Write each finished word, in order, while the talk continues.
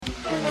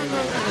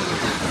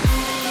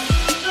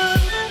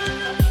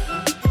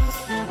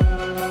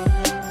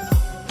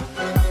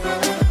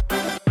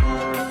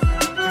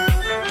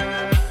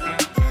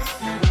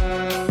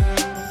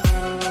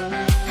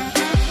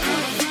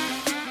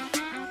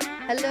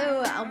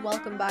Hello and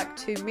welcome back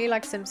to Me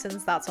Like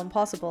Simpsons, That's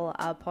Impossible,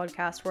 a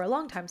podcast where a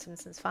longtime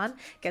Simpsons fan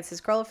gets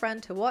his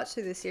girlfriend to watch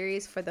through the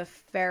series for the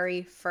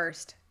very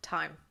first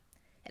time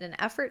in an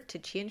effort to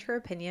change her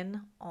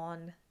opinion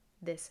on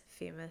this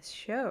famous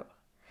show.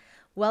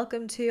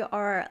 Welcome to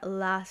our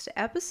last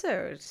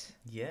episode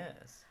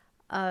Yes.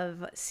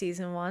 of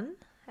season 1.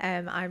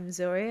 I'm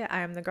Zoe. I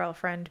am the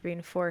girlfriend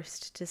being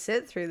forced to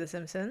sit through The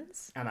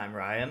Simpsons. And I'm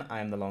Ryan.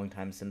 I'm the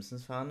longtime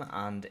Simpsons fan.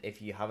 And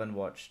if you haven't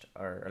watched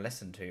or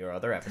listened to your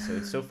other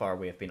episodes so far,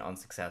 we have been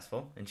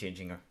unsuccessful in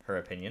changing her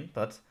opinion.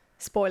 But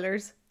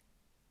Spoilers.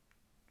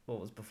 what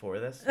was before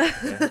this?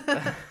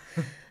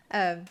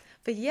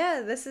 But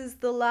yeah, this is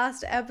the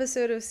last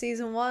episode of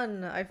season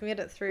 1. I've made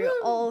it through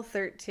all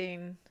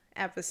 13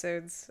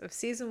 episodes of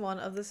season 1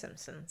 of The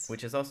Simpsons.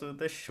 Which is also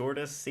the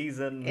shortest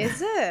season. Is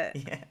it?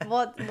 Yeah.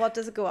 What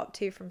does it go up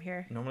to from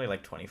here? Normally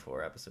like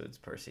 24 episodes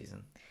per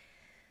season.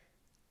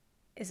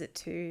 Is it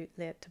too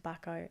late to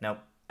back out? Nope.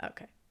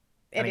 Okay.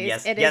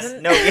 Yes.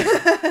 Isn't? No.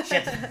 Yes.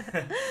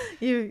 Shit.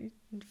 You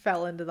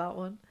fell into that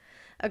one.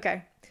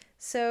 Okay.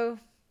 So,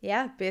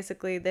 yeah,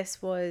 basically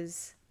this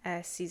was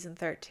season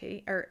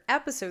 13 or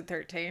episode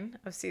 13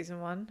 of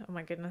season 1. Oh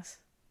my goodness.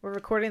 We're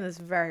recording this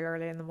very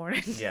early in the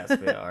morning. Yes,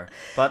 we are.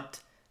 But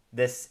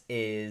this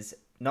is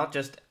not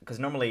just because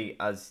normally,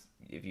 as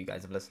if you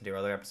guys have listened to our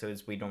other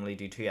episodes, we normally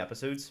do 2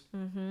 episodes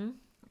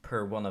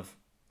per one of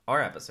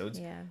our episodes.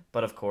 Yeah.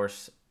 But of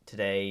course,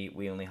 today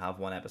we only have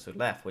 1 episode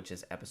left, which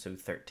is episode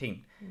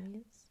 13.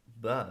 Yes.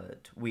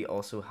 But we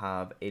also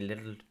have a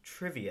little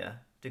trivia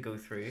to go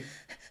through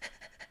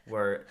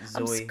where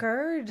I'm Zoe,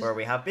 scared. where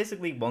we have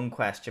basically 1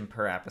 question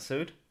per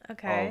episode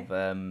Okay.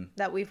 of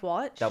That we've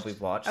watched? that we've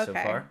watched so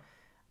Okay. far.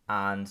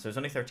 And so there's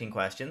only 13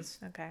 questions.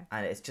 Okay.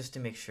 And it's just to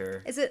make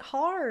sure. Is it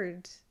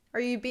hard? Are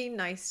you being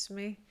nice to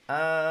me?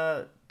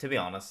 To be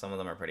honest, some of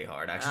them are pretty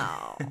hard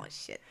actually. Oh,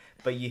 shit.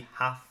 But you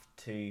have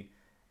to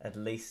at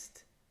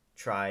least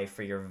try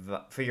for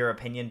your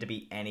opinion to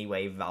be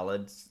anyway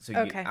valid, so you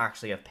Okay.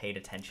 actually have paid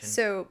attention.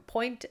 So,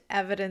 point,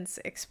 evidence,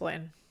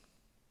 explain.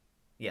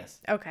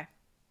 Yes. Okay.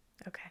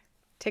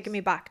 Taking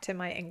me back to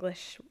my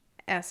English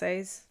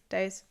essays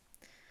days.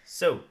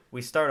 So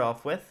we start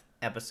off with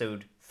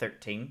episode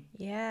 13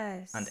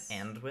 Yes. and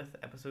end with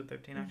episode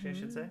 13. Actually, I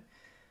should Mm-hmm.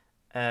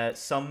 say.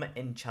 Some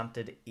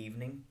enchanted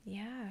evening.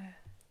 Yeah.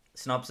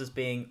 Synopsis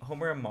being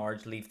Homer and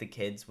Marge leave the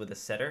kids with a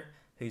sitter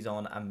who's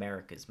on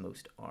America's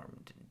Most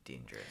Armed and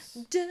Dangerous.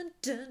 Dun,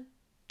 dun,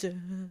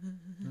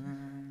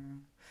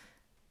 dun.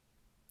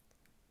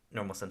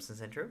 Normal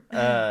Simpsons intro.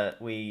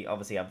 We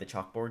obviously have the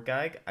chalkboard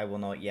gag. I will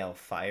not yell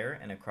fire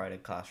in a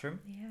crowded classroom.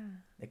 Yeah.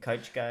 The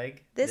couch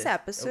gag. This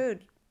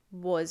episode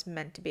was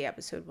meant to be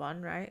episode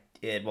 1, right?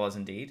 It was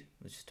indeed.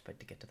 I was just about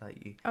to get to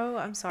that. You. Oh,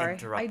 I'm sorry. I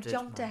Interrupted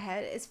jumped my-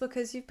 ahead. It's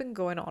because you've been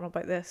going on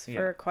about this Yeah.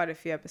 for quite a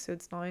few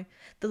episodes now.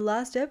 The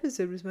last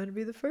episode was meant to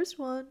be the first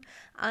one.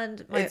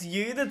 And my, It's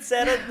you that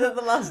said it the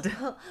last.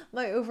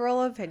 my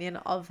overall opinion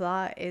of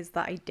that is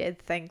that I did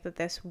think that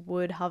this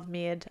would have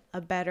made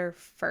a better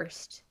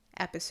first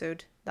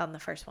episode than the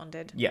first one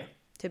did, Yeah.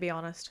 to be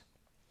honest.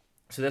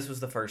 So this was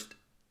the first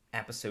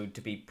episode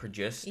to be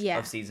produced Yeah.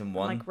 of season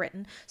 1. Like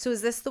written. So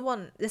is this the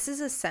one? This is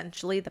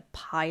essentially the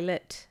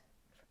pilot,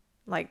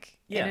 like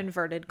Yeah. in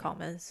inverted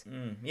commas.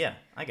 Yeah,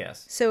 I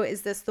guess. So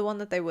is this the one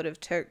that they would have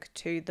took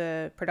to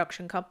the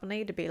production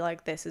company to be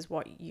like, this is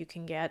what you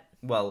can get?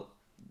 Well,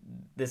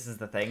 this is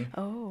the thing.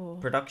 Oh.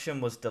 Production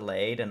was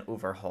delayed and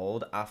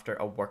overhauled after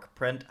a work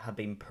print had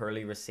been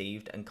poorly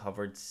received and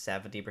covered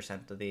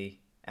 70% of the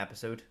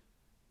episode.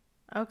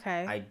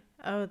 Okay.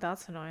 Oh,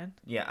 that's annoying.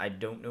 I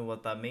don't know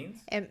what that means.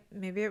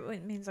 Maybe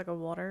it means like a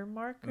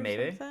watermark or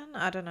Maybe. something.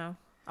 I don't know.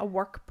 A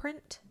work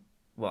print?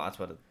 Well,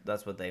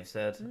 that's what they've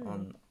said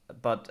on,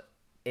 but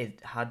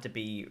it had to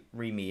be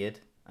remade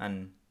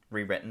and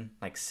rewritten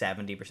like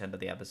 70% of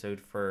the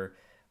episode for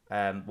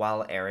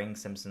while airing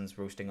Simpsons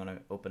Roasting on an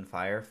Open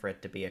Fire, for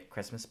it to be a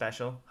Christmas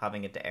special,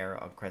 having it to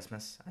air on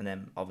Christmas, and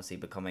then obviously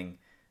becoming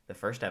the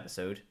first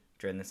episode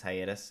during this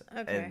hiatus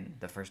in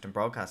the first in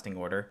broadcasting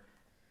order.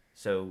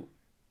 So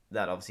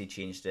that obviously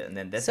changed it, and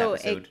then this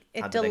episode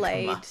it had to then come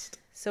delayed. last.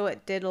 So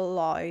it did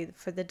allow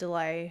for the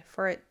delay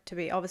for it to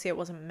be, obviously it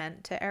wasn't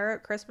meant to air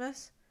at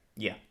Christmas.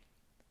 Yeah.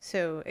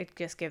 So it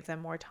just gave them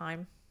more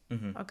time.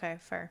 Mm-hmm. Okay,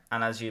 fair.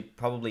 And as you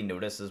probably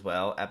noticed as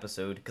well,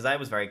 because I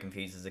was very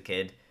confused as a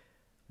kid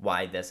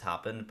why this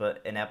happened,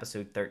 but in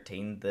episode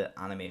 13, the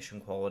animation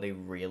quality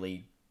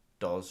really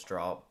does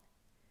drop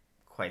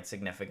quite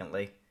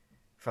significantly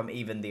from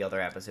even the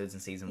other episodes in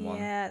season 1.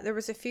 Yeah, there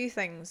was a few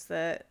things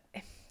that,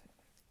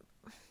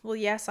 well,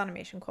 yes,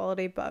 animation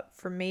quality, but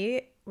for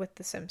me, with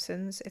The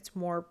Simpsons, it's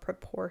more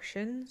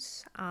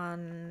proportions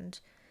and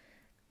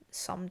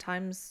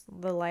sometimes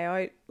the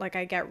layout. Like,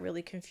 I get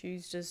really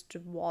confused as to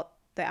what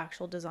the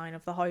actual design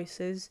of the house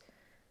is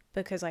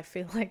because I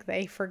feel like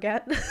they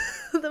forget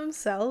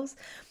themselves.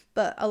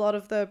 But a lot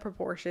of the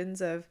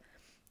proportions of,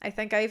 I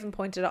think I even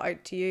pointed it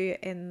out to you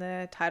in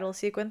the title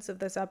sequence of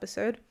this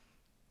episode,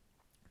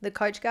 the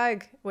couch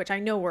gag, which I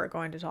know we're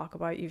going to talk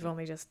about. You've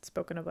only just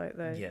spoken about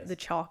the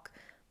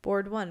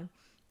chalkboard one.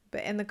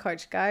 But in the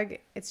couch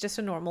gag, it's just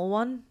a normal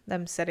one,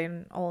 them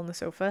sitting all on the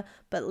sofa.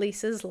 But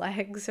Lisa's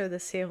legs are the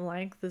same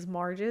length as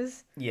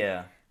Marge's.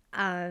 Yeah.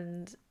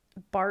 And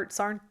Bart's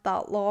aren't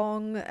that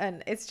long.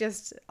 And it's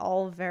just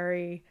all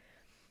very...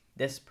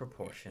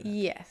 disproportionate.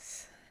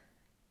 Yes.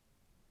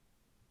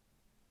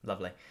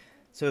 Lovely.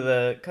 So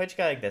the couch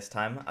gag this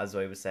time, as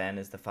I was saying,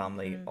 is the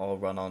family all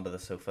run onto the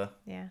sofa.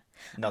 Yeah.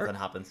 Nothing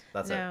happens.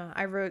 That's it. No,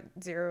 I wrote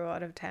 0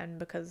 out of 10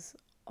 because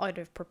out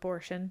of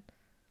proportion.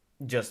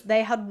 Just,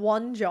 They had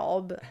one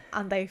job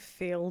and they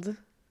failed.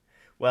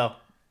 well,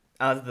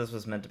 as this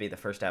was meant to be the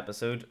first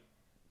episode,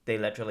 they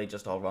literally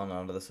just all run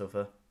onto the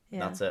sofa.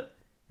 Yeah. That's it.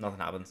 Nothing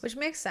happens. Which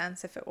makes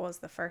sense if it was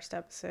the first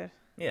episode.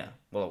 Yeah,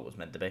 well, it was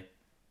meant to be.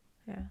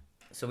 Yeah.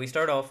 So we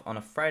start off on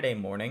a Friday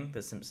morning.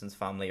 The Simpsons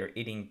family are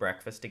eating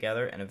breakfast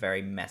together in a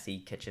very messy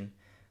kitchen.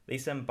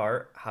 Lisa and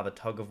Bart have a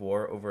tug of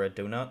war over a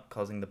donut,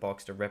 causing the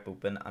box to rip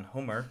open, and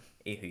Homer,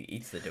 who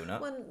eats the donut...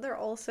 When they're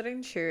all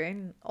sitting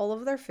chewing, all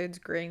of their food's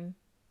green.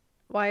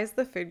 Why is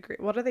the food green?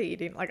 What are they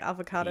eating? Like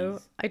avocado?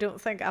 Peas. I don't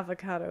think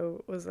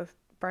avocado was a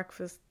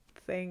breakfast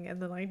thing in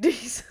the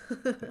 90s.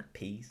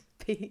 Peas.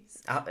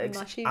 Peas.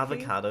 Mushy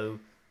Avocado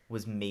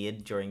was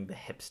made during the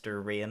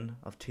hipster reign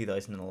of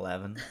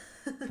 2011.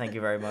 Thank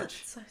you very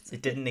much.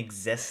 It didn't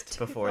exist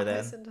before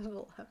then.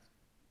 2011.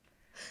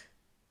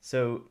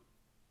 So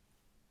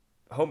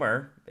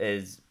Homer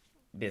is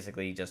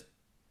basically just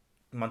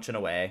munching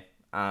away,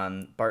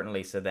 and Bart and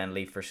Lisa then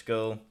leave for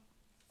school.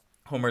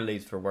 Homer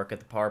leaves for work at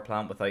the power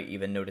plant without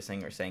even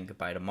noticing or saying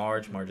goodbye to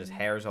Marge. Marge's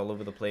hair's all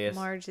over the place.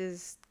 Marge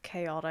is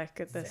chaotic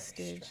at this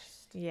Very stage.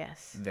 stressed.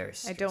 Yes. Very I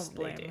stressed don't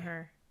blame lady.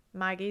 her.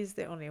 Maggie's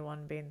the only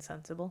one being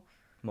sensible.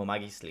 Well,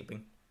 Maggie's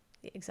sleeping.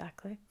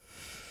 Exactly.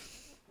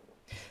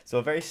 So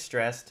a very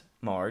stressed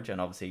Marge and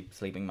obviously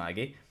sleeping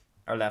Maggie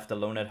are left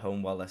alone at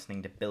home while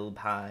listening to Bill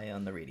Pye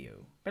on the radio.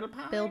 Bill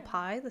Pye? Bill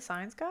Pye, the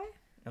science guy?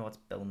 No, it's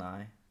Bill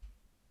Nye,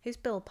 Who's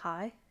Bill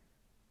Pye?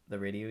 the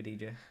radio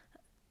DJ.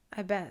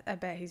 I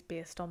bet he's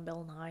based on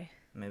Bill Nye,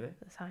 Maybe.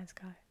 the science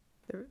guy.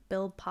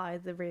 Bill Pye,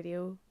 the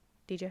radio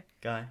DJ.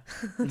 Guy.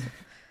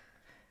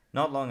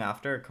 Not long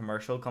after, a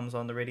commercial comes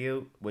on the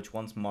radio, which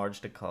wants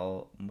Marge to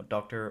call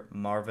Dr.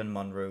 Marvin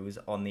Monroe's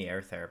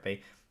on-the-air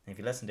therapy. And if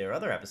you listen to our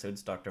other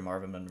episodes, Dr.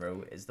 Marvin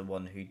Monroe is the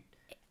one who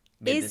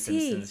made Is the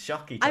he? Simpsons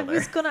shock each I other.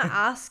 was going to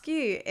ask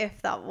you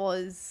if that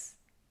was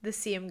the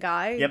same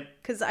guy. Yep.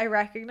 Because I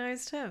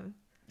recognized him.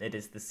 It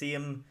is the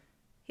same.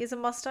 He has a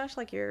mustache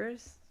like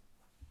yours.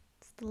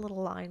 It's the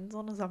little lines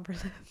on his upper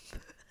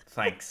lip.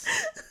 Thanks.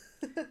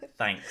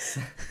 Thanks.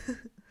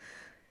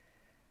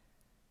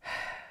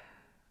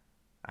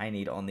 I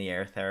need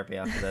on-the-air therapy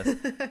after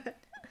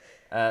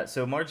this.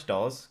 So Marge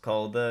does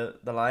call the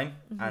line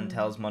and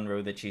tells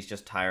Monroe that she's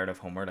just tired of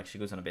Homer. Like, she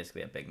goes on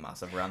basically a big,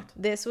 massive rant.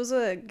 This was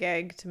a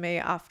gag to me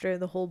after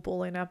the whole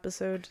bowling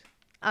episode.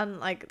 And,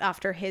 like,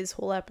 after his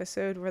whole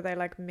episode where they,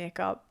 like, make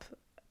up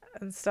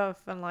and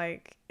stuff. And,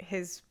 like,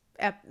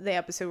 the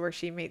episode where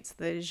she meets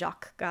the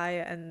Jacques guy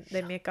and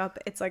they make up.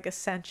 It's, like,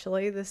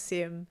 essentially the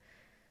same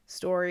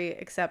story,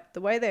 except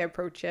the way they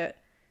approach it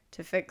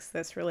to fix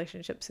this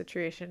relationship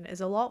situation is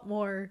a lot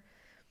more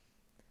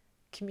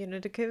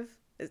communicative.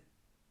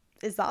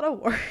 Is that a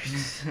word?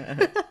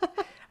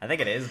 I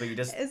think it is, but you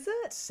just Is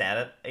it? said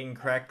it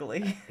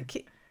incorrectly.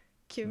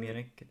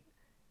 Communicative.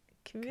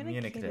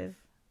 Communicative.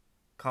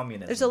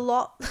 Communism. There's a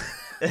lot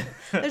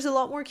there's a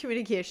lot more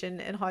communication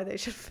in how they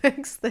should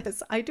fix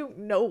this. I don't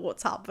know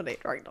what's happening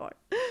right now.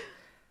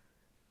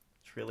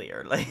 It's really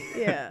early.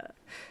 Yeah.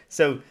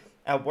 So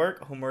at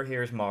work, Homer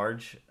hears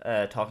Marge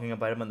talking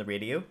about him on the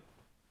radio.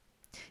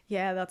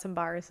 Yeah, that's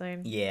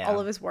embarrassing. Yeah. All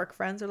of his work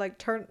friends are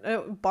like,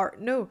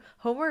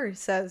 Homer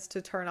says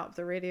to turn up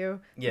the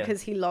radio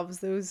because he loves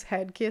those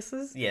head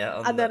cases.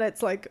 Yeah. And then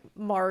it's like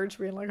Marge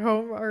being like,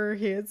 Homer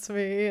hates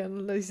me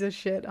and he's a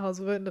shit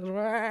husband.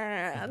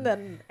 And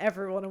then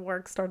everyone at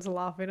work starts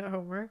laughing at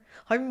Homer.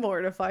 How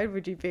mortified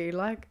would you be?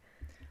 Like,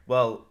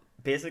 Well,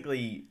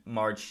 basically,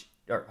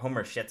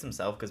 Homer shits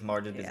himself because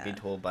Marge has been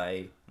told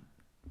by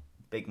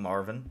Big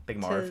Marv,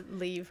 to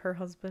leave her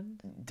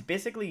husband. to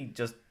basically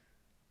just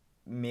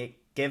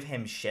give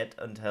him shit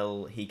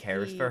until he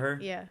cares for her.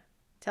 Yeah.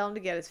 Tell him to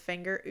get his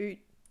finger Oot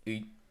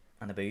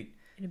and a boot.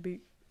 in a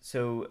boot.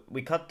 So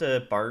we cut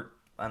to Bart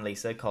and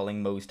Lisa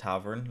calling Moe's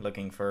Tavern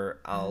looking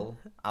for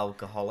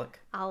alcoholic.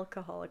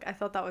 Alcoholic. I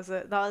thought that was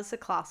a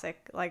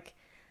classic. Like,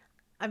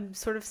 I'm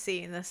sort of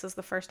seeing this as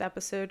the first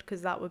episode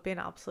because that would be an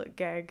absolute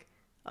gag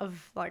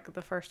of like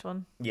the first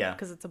one. Yeah.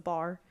 Because it's a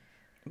bar.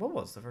 What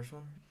was the first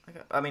one?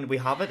 I mean, we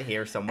have it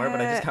here somewhere, but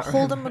I just can't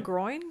Holden remember.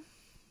 McGroin?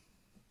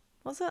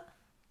 Was it?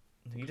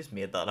 You just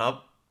made that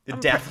up.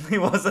 It definitely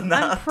wasn't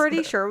that. I'm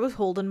pretty sure it was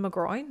Holden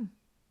McGroin.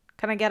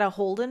 Can I get a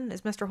Holden?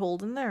 Is Mr.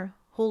 Holden there?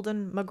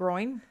 Holden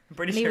McGroin. I'm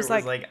pretty And he sure was it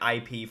was like-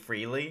 like IP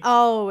Freely.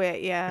 Oh,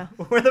 wait, yeah.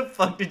 Where the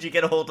fuck did you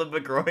get Holden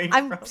McGroin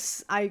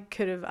from? I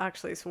could have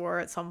actually swore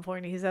at some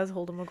point he says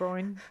Holden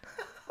McGroin.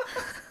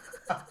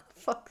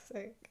 Fuck's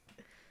sake.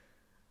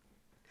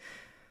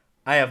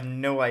 I have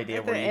no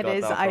idea where you It got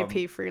is that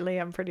IP from. Freely,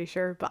 I'm pretty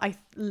sure, but I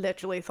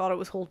literally thought it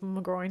was Holden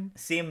McGroin.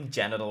 Same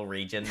genital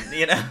region,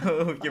 you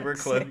know. You were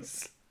Fuck's close.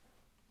 sake.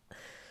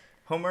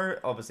 Homer,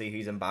 obviously,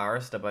 who's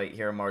embarrassed about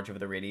hearing Marge over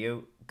the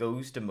radio,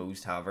 goes to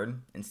Moe's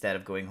Tavern instead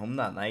of going home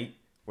that night.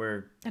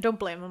 Where I don't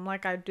blame him.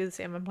 Like, I'd do the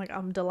same. I'm like,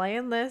 I'm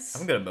delaying this.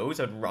 I'm going to Moe's,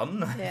 I'd run.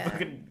 Yeah.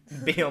 Fucking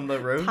be on the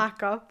road.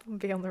 Pack up and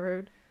be on the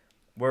road.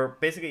 Where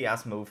basically he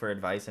asks Moe for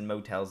advice, and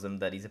Moe tells him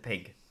that he's a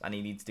pig and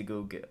he needs to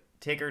go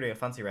take her to a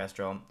fancy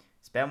restaurant,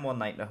 spend one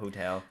night in a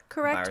hotel.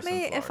 Correct buy her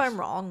me some if flowers. I'm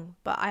wrong,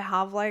 but I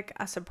have like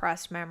a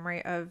suppressed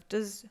memory of,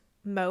 does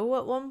Moe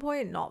at one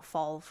point not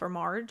fall for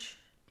Marge?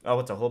 Oh,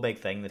 it's a whole big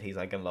thing that he's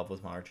like in love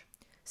with Marge.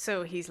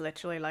 So he's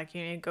literally like,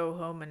 you need to go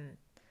home and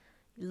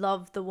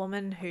love the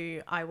woman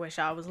who I wish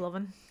I was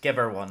loving. Give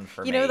her one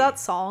for You me. know that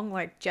song,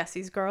 like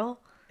Jesse's Girl?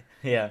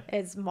 Yeah.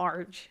 It's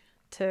Marge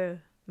to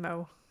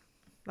Moe.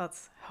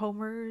 That's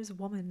Homer's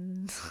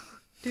woman.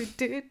 do,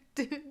 do,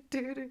 do,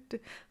 do, do, do.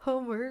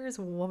 Homer's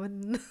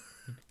woman.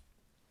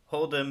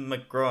 Holden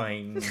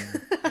McGroin.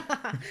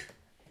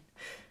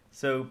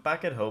 So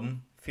back at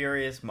home,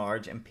 furious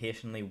Marge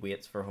impatiently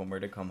waits for Homer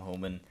to come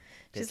home and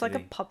She's like a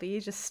basically- puppy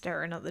just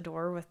staring at the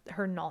door with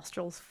her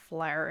nostrils a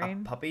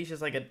flaring. puppy.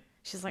 She's like a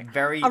She's like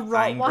very a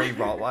Rottweiler. angry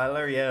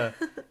Rottweiler, yeah.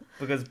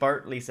 Because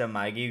Bart, Lisa, and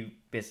Maggie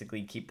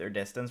basically keep their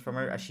distance from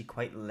her as she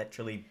quite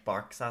literally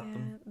barks at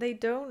them. Yeah, they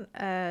don't.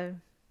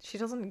 She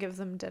doesn't give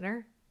them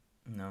dinner.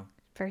 No,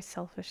 Very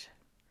selfish,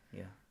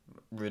 yeah,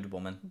 rude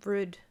woman.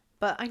 rude.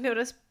 But I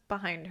noticed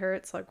behind her,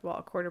 it's like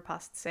what,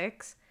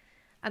 6:15,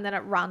 and then it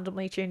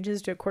randomly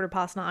changes to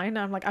 9:15. And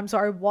I'm like, I'm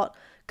sorry, what?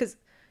 Because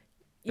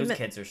Those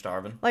kids are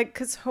starving.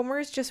 because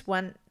Homer's just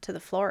went to the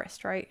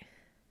florist, right?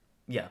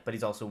 Yeah, but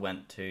he's also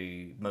went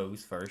to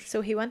Moe's first.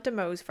 So he went to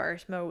Moe's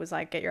first. Moe was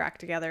like, get your act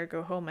together,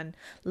 go home and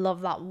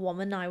love that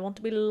woman I want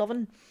to be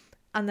loving.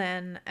 And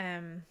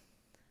then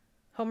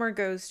Homer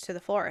goes to the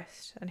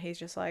florist and he's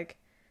just like,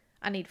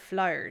 I need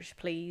flowers,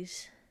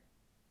 please.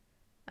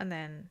 And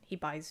then he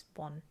buys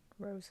one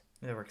rose.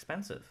 They were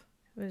expensive.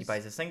 It was, He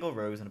buys a single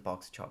rose and a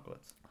box of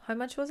chocolates. how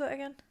much was it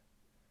again?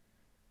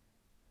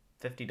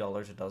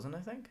 $50 a dozen, I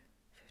think.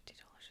 $50.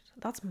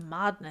 That's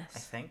madness. I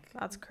think.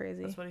 That's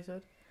crazy. That's what he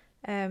said.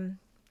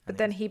 But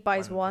then he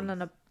buys one, one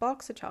and a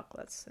box of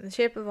chocolates in the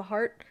shape of a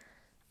heart.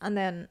 And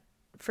then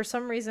for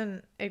some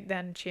reason it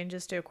then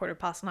changes to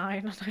 9:15.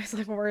 And I was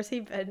like, where's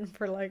he been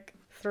for like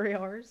 3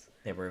 hours?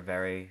 They were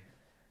very...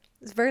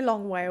 It's a very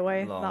long way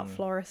away, Long. that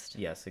florist.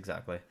 Yes,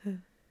 exactly.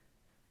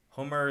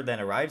 Homer then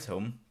arrives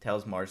home,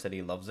 tells Marge that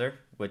he loves her,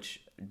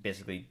 which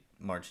basically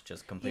Marge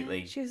just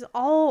completely... Yeah, she's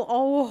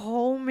all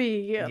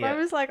homey. And I Yeah.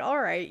 was like, all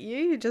right,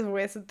 you just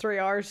wasted 3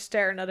 hours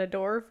staring at a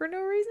door for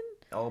no reason.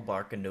 all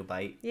bark and no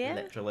bite, Yeah.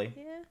 literally.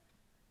 Yeah.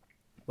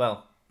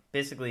 Well,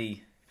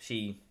 basically,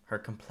 her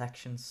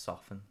complexion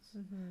softens,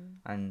 Mm-hmm.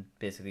 and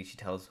basically she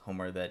tells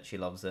Homer that she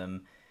loves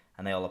him,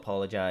 and they all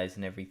apologize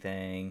and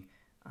everything,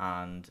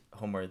 and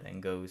Homer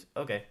then goes,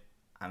 okay,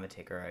 I'm gonna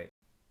take her out.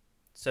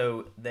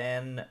 So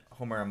then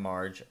Homer and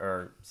Marge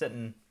are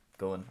sitting,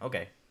 going,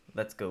 okay,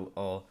 let's go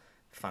all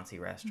fancy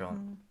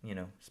restaurant,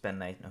 spend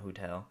night in a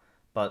hotel.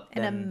 But In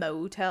a then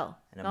motel.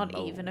 in a Not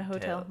even a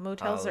hotel.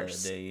 Motels are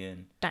Holiday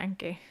Inn.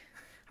 stanky.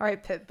 All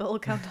right,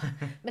 Pitbull, come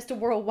on. Mr.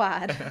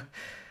 Worldwide.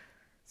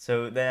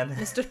 So then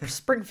Mr.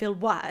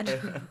 Springfield Wide.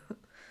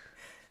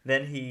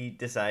 Then he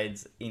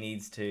decides he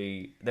needs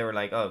to... They were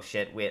like, oh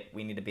shit, wait,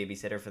 we need a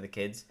babysitter for the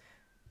kids.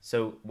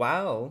 So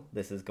while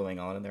this is going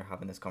on and they're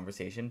having this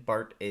conversation,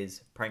 Bart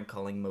is prank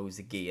calling Mose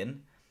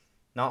again.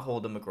 Not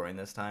Holden McGroin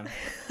this time.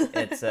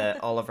 It's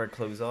Oliver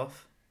Closeoff.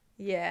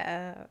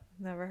 Yeah,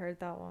 never heard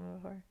that one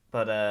before.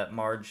 But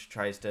Marge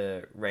tries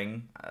to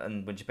ring,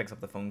 and when she picks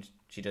up the phone,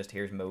 she just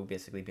hears Moe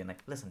basically being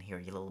like, listen here,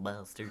 you little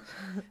bastard.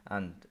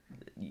 And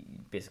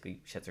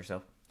basically shits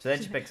herself. So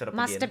then she picks it up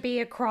Must again. be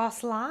a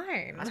cross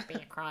line. Must be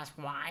a cross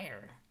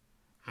wire.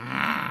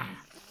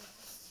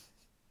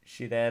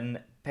 She then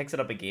picks it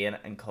up again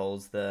and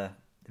calls the...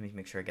 Let me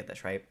make sure I get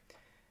this right.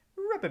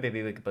 Rubber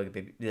Baby Buggy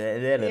Baby...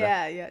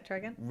 Yeah, try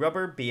again.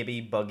 Rubber Baby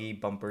Buggy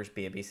Bumpers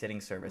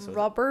Babysitting Service.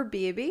 Rubber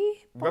baby?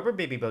 Rubber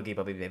Baby Buggy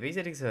Bubby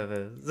Babysitting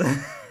Service.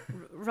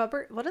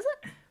 Rubber, what is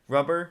it?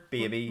 Rubber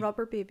Baby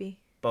Rubber baby.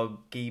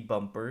 Buggy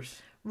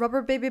Bumpers.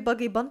 Rubber baby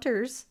buggy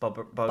bunters.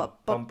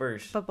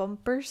 Bumpers.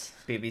 Bumpers.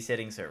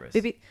 Babysitting Service.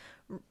 Baby.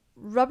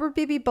 Rubber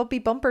baby bubby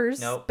bumpers.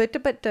 No.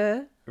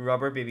 Bitta.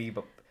 Rubber Baby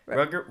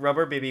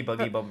Rubber Baby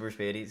Buggy Bumpers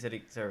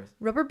Babysitting Service.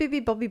 Rubber baby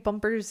bubby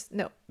bumpers.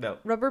 No. No.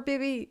 Rubber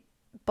baby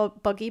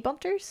buggy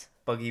bunters?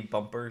 Buggy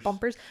Bumpers.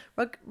 Bumpers.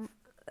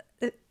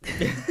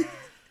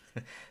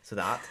 So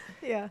that.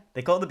 Yeah.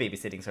 They call it the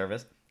babysitting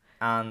service.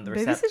 And the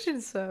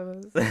Babysitting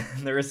service.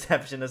 the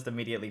receptionist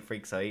immediately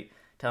freaks out,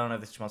 telling her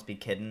that she must be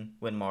kidding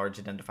when Marge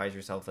identifies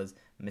herself as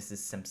Mrs.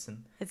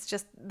 Simpson. It's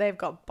just they've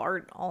got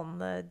Bart on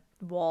the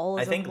wall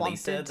I as think a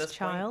Lisa wanted at this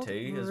child. point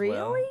too, as Really?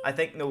 well. I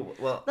think no,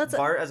 well, That's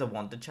Bart as a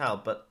wanted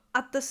child, but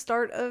at the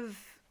start of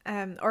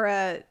or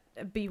a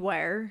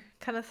beware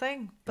kind of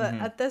thing. But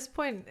Mhm. at this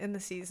point in the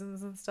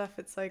seasons and stuff,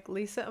 it's like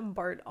Lisa and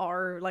Bart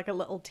are like a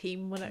little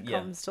team when it Yeah.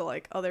 comes to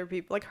like other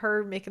people, like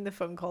her making the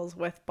phone calls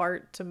with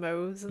Bart to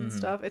Mose and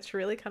stuff. It's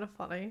really kind of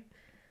funny.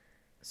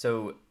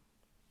 so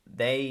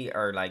they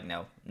are like,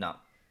 no,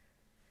 not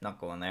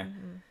going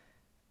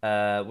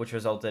there. Which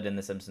resulted in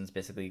the Simpsons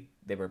basically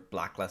they were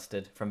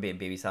blacklisted from being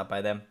babysat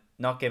by them.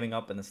 Not giving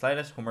up in the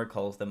slightest, Homer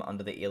calls them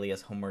under the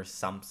alias Homer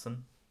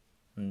Sampson,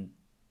 and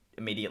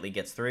immediately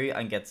gets through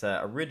and gets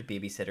a rude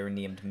babysitter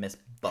named Miss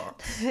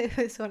Botts. It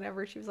was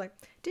whenever she was like,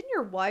 "Didn't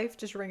your wife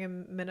just ring a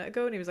minute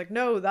ago?" And he was like,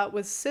 "No, that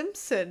was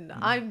Simpson.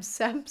 I'm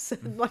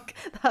Simpson." Like,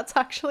 that's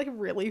actually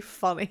really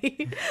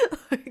funny.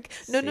 Like,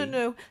 no, See?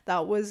 no,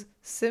 that was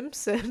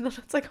Simpson. And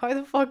it's like, how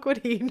the fuck would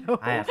he know?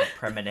 I have a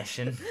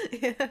premonition.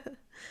 Yeah.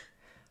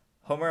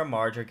 Homer and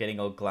Marge are getting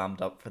all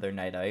glammed up for their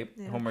night out.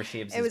 Yeah. Homer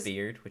shaves It his was-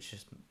 beard, which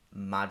just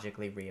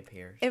magically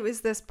reappears. It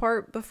was this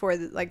part before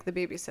the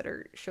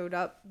babysitter showed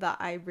up that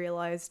I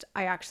realized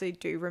I actually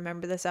do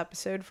remember this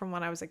episode from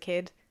when I was a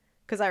kid.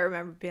 Because I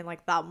remember being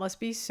like, that must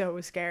be so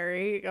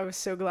scary. I was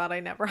so glad I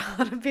never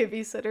had a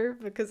babysitter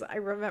because I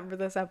remember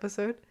this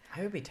episode.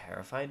 I would be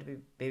terrified to be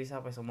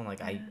babysat by someone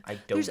like I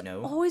don't There's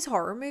know. always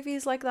horror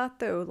movies like that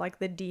though, like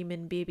the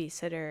demon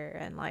babysitter,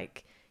 and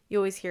like you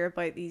always hear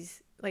about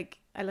these, like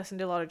I listen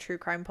to a lot of true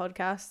crime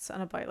podcasts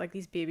and about like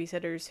these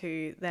babysitters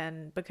who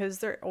then, because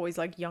they're always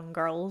like young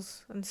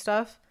girls and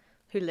stuff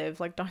who live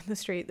like down the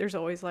street, there's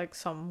always like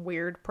some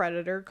weird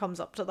predator comes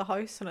up to the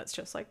house, and it's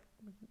just like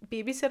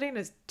babysitting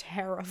is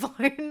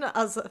terrifying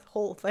as a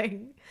whole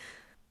thing.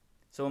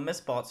 So when Miss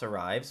Botts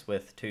arrives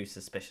with two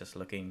suspicious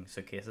looking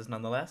suitcases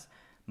nonetheless,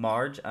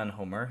 Marge and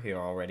Homer, who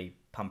are already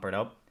pampered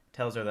up,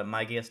 tells her that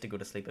Maggie has to go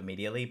to sleep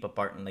immediately, but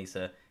Bart and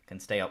Lisa can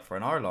stay up for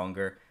an hour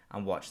longer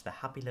and watch the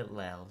happy little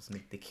elves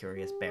meet the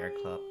curious bear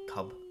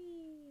cub.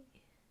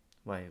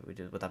 Why, would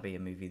that be a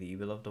movie that you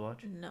would love to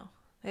watch? No,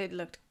 it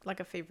looked like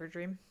a fever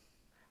dream.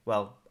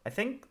 Well, I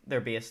think they're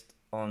based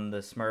on the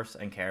Smurfs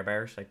and Care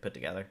Bears, like put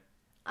together.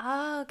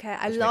 Ah, okay.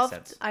 Which makes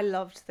sense. I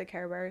loved the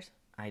Care Bears.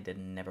 I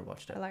never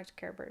watched it. I liked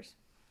Care Bears.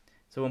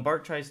 So when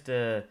Bart tries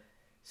to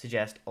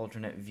suggest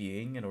alternate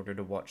viewing in order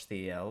to watch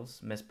the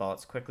elves, Miss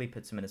Botts quickly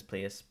puts him in his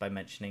place by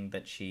mentioning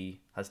that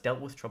she has dealt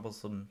with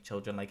troublesome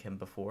children like him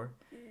before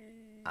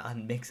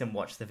and makes him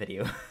watch the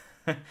video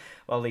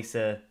while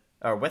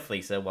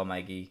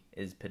Maggie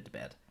is put to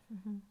bed.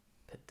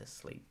 Put to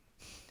sleep.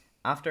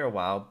 After a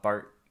while,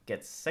 Bart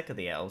gets sick of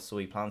the elves, so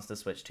he plans to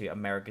switch to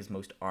America's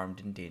Most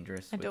Armed and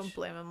Dangerous. I don't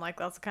blame him. Like,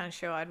 that's the kind of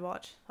show I'd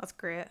watch. That's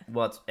great.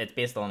 Well, it's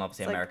based on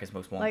obviously It's like- America's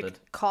Most Wanted.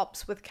 Like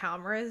cops with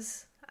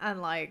cameras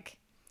and like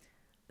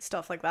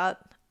stuff like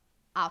that.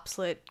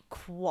 Absolute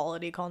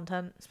quality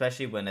content.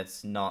 Especially when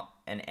it's not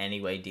in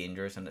any way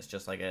dangerous and it's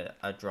just like a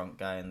drunk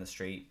guy in the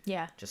street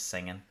Yeah. just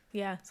singing.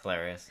 Yeah. It's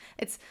hilarious.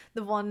 It's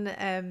the one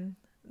in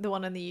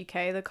the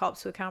UK, the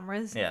cops with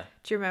cameras. Yeah.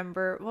 Do you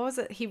remember, what was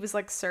it? He was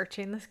like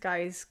searching this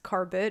guy's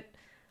car boot,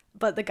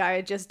 but the guy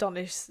had just done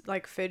his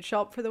like food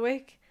shop for the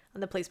week.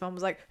 And the policeman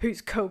was like,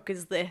 "Whose Coke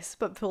is this?"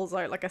 But pulls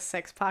out like a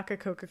 6-pack of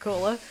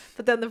Coca-Cola.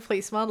 But then the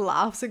policeman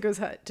laughs and goes,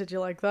 "Hey, did you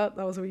like that?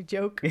 That was a wee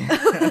joke."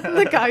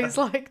 The guy's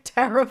like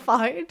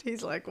terrified.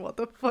 He's like, "What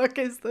the fuck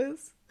is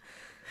this?"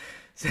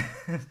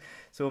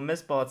 So when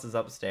Miss Botts is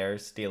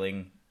upstairs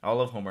stealing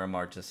all of Homer and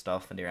Marge's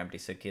stuff in their empty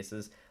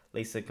suitcases,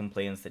 Lisa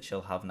complains that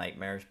she'll have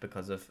nightmares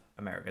because of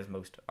America's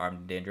Most Armed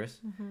and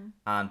Dangerous.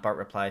 And Bart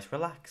replies,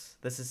 "Relax,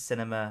 this is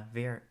cinema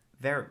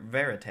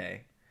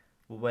verite.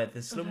 When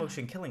the slow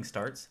motion killing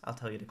starts, I'll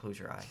tell you to close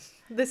your eyes."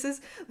 This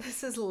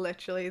is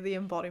literally the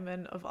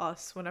embodiment of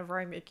us whenever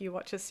I make you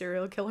watch a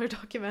serial killer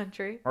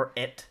documentary Or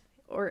It.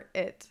 or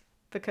It,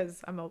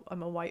 because I'm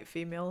a white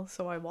female,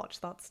 so I watch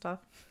that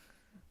stuff.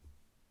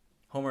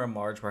 Homer and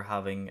Marge are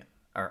having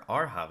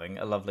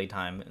a lovely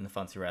time in the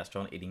fancy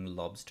restaurant eating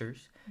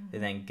lobsters. They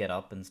then get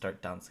up and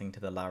start dancing to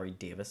the Larry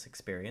Davis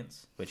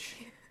Experience, which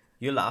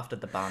you laughed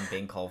at the band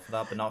being called for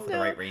that, but not for the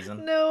right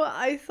reason. No,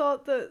 I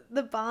thought that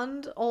the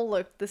band all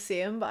looked the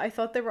same, but I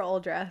thought they were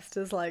all dressed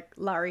as like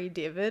Larry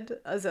David,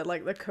 as in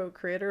like the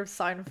co-creator of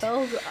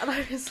Seinfeld, and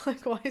I was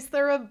like, why is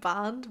there a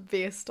band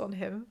based on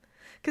him?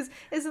 Because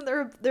isn't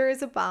there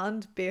is a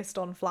band based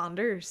on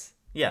Flanders?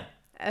 Yeah.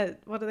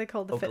 What are they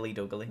called? Oakley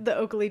Dokley. The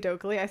Oakley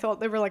Dokley. I thought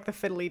they were like the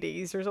Fiddly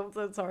Dees or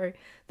something. Sorry,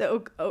 the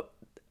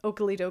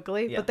Oakley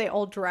Dokley, Yeah. but they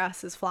all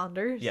dress as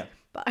Flanders. Yeah.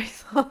 But I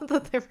thought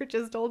that they were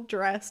just all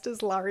dressed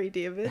as Larry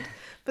David.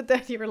 But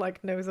then you were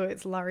like, no, so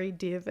it's Larry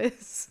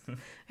Davis.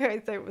 I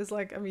thought it was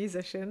like a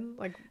musician,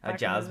 like A back in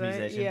jazz the day.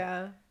 musician.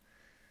 Yeah.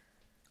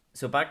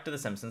 So back to the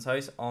Simpsons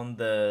house on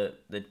the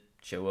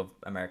show of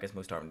America's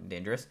Most Armed and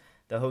Dangerous.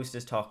 The host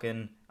is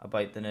talking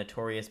about the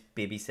notorious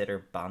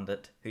babysitter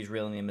bandit, whose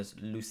real name is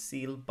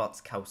Lucille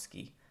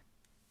Botskowski.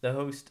 The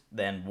host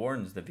then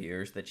warns the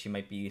viewers that she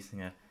might be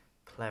using a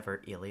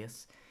clever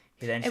alias.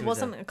 It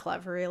wasn't a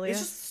clever alias.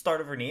 It's just the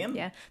start of her name.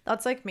 Yeah,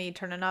 that's like me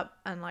turning up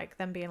and like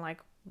them being like,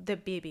 the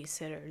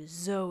babysitter,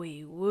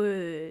 Zoe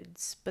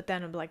Woods. But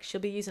then I'm like,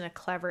 she'll be using a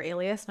clever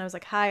alias. And I was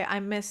like, hi,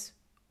 I'm Miss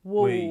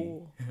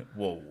Whoa.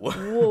 Whoa.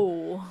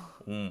 Whoa.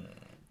 Mm.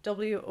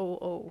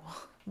 WOO.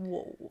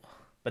 Whoa.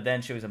 But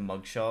then she was a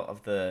mugshot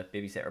of the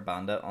babysitter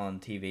bandit on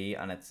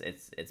TV, and it's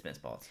Miss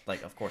Potts.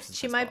 Like, of course, it's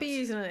She Miss might be Potts.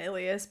 using an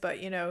alias, but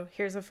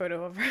here's a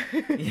photo of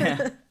her.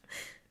 Yeah.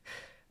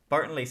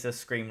 Bart and Lisa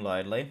scream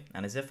loudly,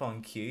 and as if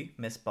on cue,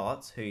 Miss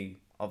Potts, who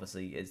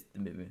obviously is the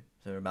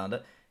babysitter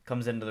bandit,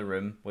 comes into the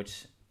room,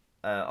 which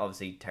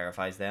obviously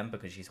terrifies them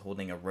because she's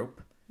holding a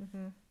rope.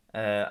 Mm-hmm.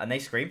 And they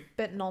scream.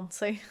 Bit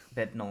noncy.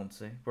 Bit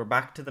noncy. We're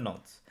back to the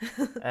nonce.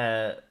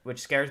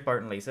 Which scares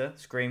Bart and Lisa,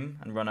 scream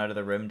and run out of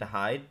the room to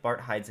hide. Bart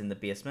hides in the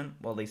basement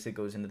while Lisa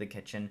goes into the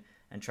kitchen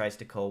and tries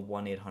to call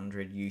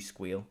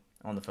 1-800-YOU-SQUEAL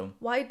on the phone.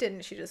 Why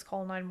didn't she just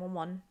call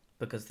 911?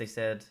 Because they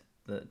said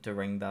to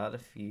ring that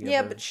if you Yeah,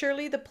 ever... but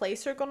surely the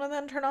police are going to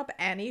then turn up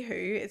anywho.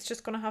 It's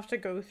just going to have to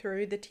go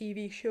through the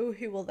TV show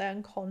who will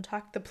then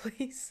contact the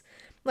police.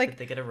 Like, Did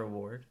they get a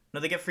reward? No,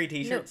 they get free no,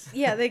 t-shirts.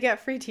 yeah, they get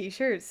free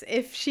t-shirts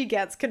if she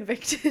gets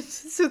convicted.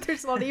 So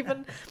there's not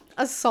even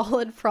a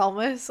solid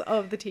promise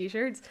of the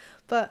t-shirts.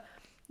 But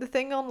the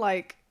thing on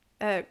like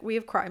we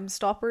have Crime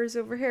Stoppers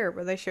over here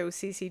where they show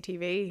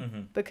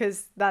CCTV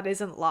because that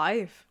isn't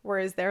live.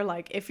 Whereas they're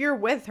like, if you're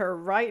with her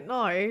right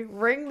now,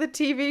 ring the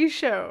TV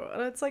show.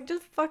 And it's like,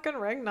 just fucking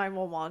ring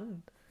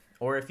 911.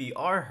 Or if you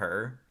are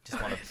her,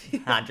 just want to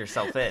hand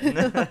yourself in.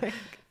 Like,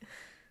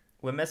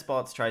 When Miss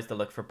Potts tries to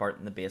look for Bart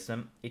in the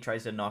basement, he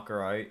tries to knock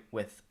her out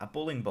with a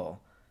bowling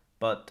ball.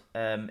 But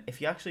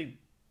if you actually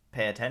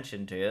pay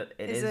attention to it,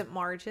 is it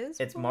Marge's?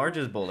 It's ball?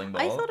 Marge's bowling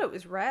ball. I thought it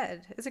was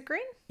red. Is it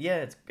green?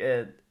 Yeah, it's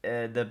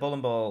the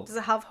bowling ball. Does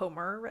it have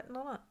Homer written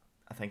on it?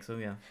 I think so.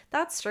 Yeah.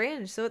 That's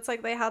strange. So it's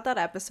like they had that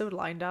episode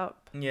lined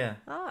up. Yeah.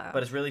 Ah.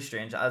 But it's really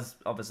strange, as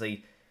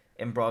obviously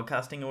in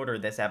broadcasting order,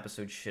 this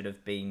episode should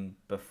have been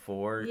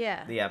before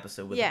the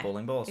episode with the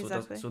bowling ball. So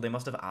exactly. so they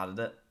must have added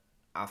it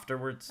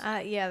afterwards.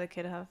 Yeah, they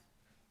could have.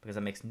 Because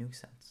that makes no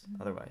sense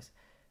otherwise.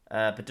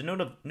 But to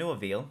no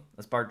avail,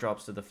 as Bart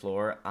drops to the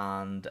floor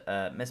and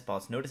Miss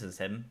Potts notices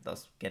him,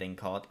 thus getting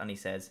caught, and he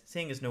says,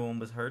 "Seeing as no one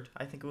was hurt,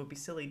 I think it would be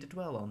silly to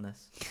dwell on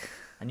this."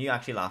 And you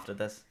actually laughed at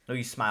this. No,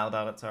 you smiled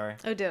at it, sorry.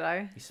 Oh, did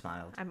I? You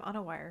smiled. I'm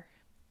unaware.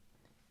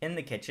 In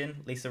the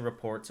kitchen, Lisa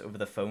reports over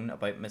the phone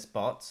about Miss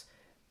Potts,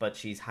 but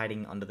she's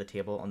hiding under the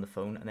table on the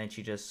phone, and then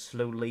she just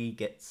slowly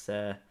gets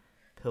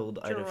pulled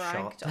out of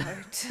shot.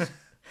 Dragged out.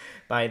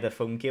 By the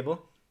phone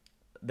cable.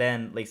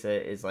 Then Lisa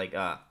is like,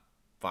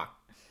 fuck.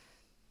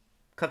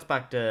 Cuts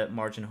back to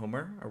Marge and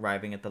Homer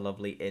arriving at the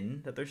lovely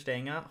inn that they're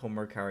staying at.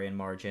 Homer carrying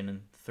Marge in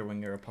and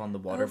throwing her upon the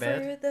waterbed.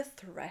 Over the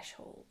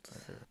threshold.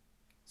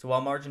 So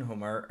while Marge and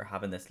Homer are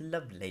having this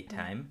lovely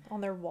time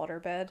On their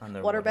waterbed. On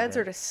their Waterbeds waterbed.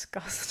 are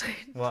disgusting.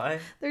 Why?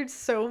 They're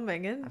so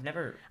minging. I've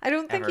never I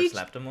don't think ever you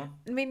slept in one.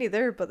 Me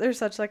neither, but they're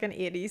such like an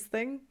 80s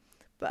thing.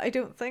 But I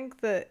don't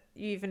think that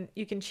you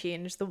can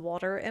change the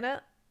water in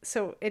it.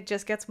 So it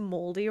just gets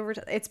moldy over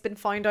time. It's been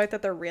found out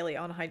that they're really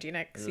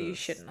unhygienic, so you Ugh.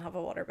 shouldn't have a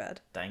waterbed.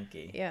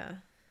 Danky. Yeah.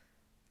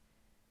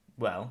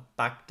 Well,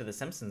 back to the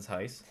Simpsons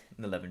house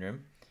in the living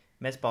room.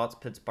 Miss Potts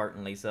puts Bart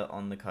and Lisa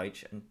on the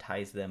couch and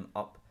ties them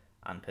up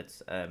and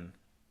puts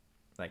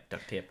like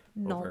duct tape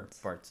over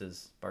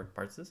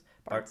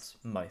Bart's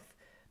mouth.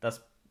 That's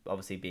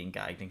obviously being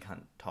gagged and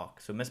can't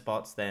talk. So Miss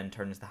Potts then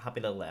turns the Happy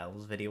Little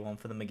Elves video on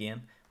for them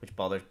again, which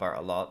bothers Bart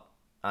a lot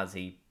as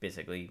he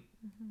basically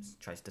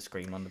tries to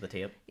scream under the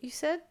tape. You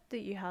said that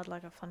you had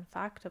like a fun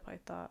fact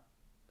about that,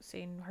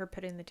 seeing her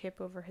putting the tape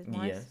over his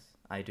mouth. Yes,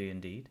 I do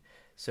indeed.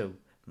 So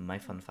my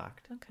fun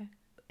fact Okay.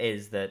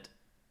 is that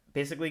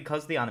basically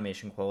because the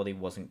animation quality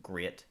wasn't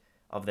great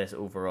of this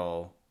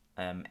overall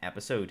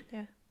episode,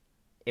 Yeah.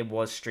 it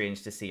was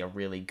strange to see a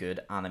really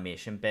good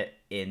animation bit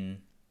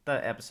in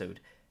the episode.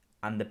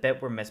 And the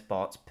bit where Miss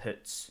Potts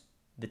puts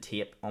the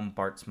tape on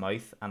Bart's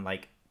mouth and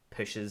like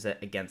pushes it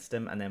against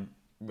him and then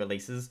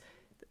releases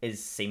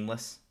is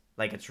seamless.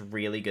 Like it's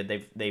really good.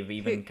 They've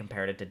even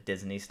compared it to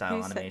Disney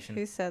style animation.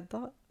 Who said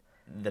that?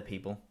 The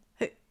people.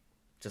 Who?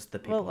 Just the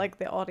people. Well, like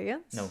the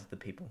audience? No, the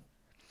people.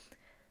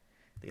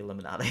 The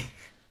Illuminati.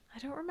 I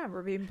don't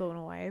remember being blown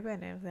away by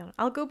any of them.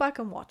 I'll go back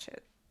and watch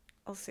it.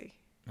 I'll see.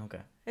 Okay.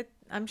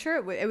 I'm sure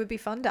it would be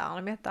fun to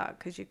animate that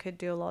because you could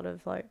do a lot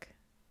of like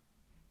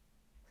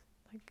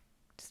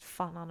just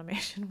fun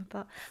animation with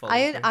that.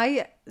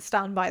 I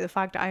stand by the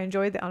fact I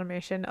enjoyed the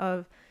animation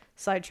of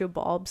Sideshow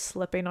Bob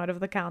slipping out of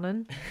the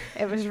cannon.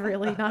 It was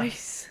really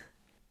nice.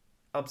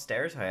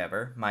 Upstairs,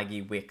 however,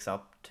 Maggie wakes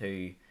up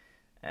to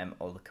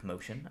all the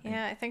commotion.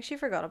 Yeah, I think she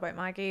forgot about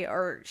Maggie,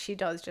 or she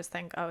does just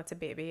think, oh, it's a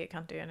baby, it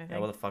can't do anything. Yeah,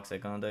 what the fuck's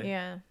it gonna do?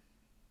 Yeah.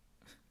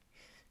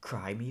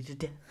 Cry me to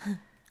death.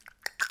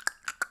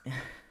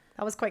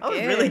 That was quite That was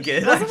good. really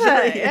good, Wasn't it?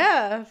 actually.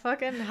 Yeah,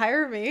 fucking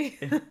hire me.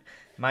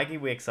 Maggie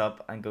wakes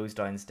up and goes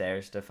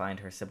downstairs to find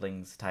her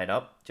siblings tied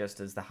up, just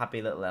as the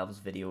Happy Little Elves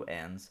video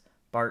ends.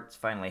 Bart's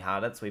finally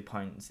had it, so he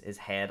points his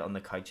head on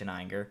the couch in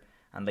anger,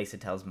 and Lisa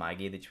tells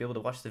Maggie that she'll be able to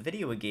watch the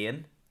video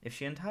again if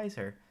she unties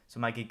her. So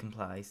Maggie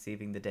complies,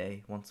 saving the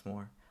day once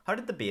more. How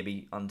did the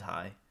baby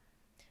untie?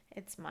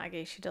 It's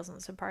Maggie. She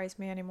doesn't surprise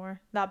me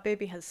anymore. That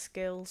baby has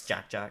skills.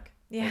 Jack Jack.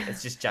 Yeah.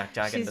 It's just Jack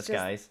Jack in She's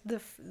disguise.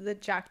 just the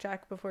Jack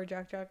Jack before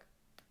Jack Jack.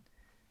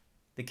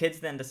 The kids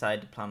then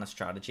decide to plan a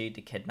strategy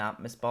to kidnap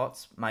Miss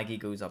Potts. Maggie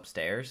goes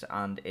upstairs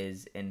and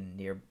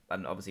and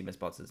obviously Miss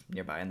Potts is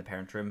nearby in the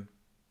parent room,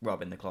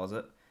 robbing the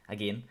closet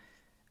again.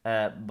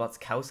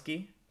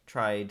 Butzkowski,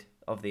 tried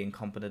of the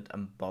incompetent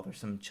and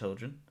bothersome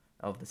children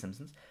of The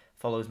Simpsons,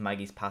 follows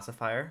Maggie's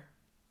pacifier.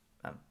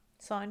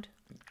 Sound.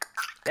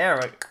 There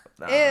we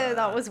Ew,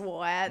 that was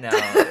wet. No,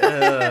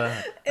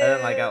 I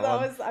don't like that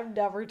one. I'm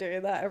never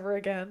doing that ever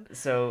again.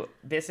 So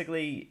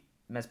basically,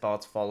 Miss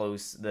Potts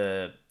follows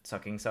the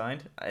sucking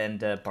sound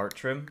into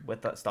Bart's room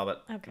with that. Stop it.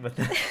 Okay.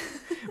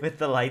 With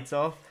the lights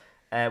off,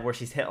 where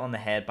she's hit on the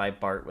head by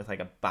Bart with like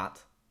a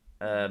bat.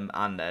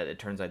 And it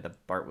turns out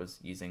that Bart was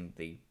using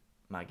the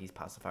Maggie's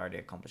pacifier to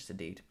accomplish the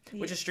deed,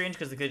 which is strange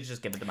because they could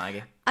just give it to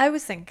Maggie. I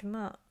was thinking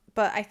that,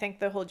 but I think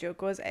the whole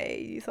joke was,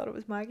 you thought it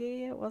was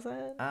Maggie, it wasn't.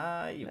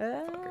 You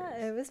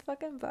fuckers. It was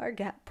fucking Bart.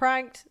 Get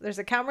pranked. There's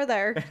a camera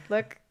there.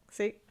 Look,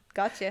 see,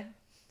 gotcha.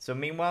 So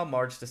meanwhile,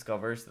 Marge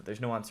discovers that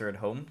there's no answer at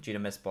home due to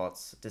Miss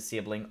Potts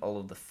disabling all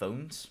of the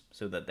phones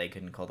so that they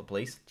couldn't call the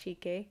police.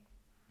 Cheeky.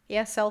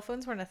 Yeah, cell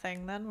phones weren't a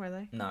thing then, were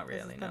they? Not This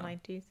really, is no. the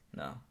 90s.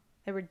 No.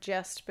 They were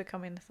just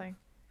becoming a thing.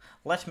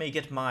 Let me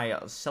get my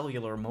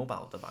cellular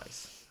mobile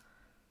device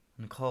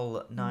and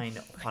call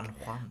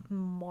 911.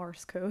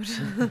 Morse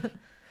code.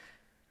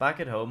 Back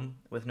at home,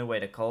 with no way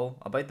to call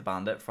about the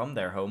bandit from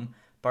their home,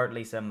 Bart,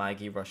 Lisa, and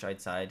Maggie rush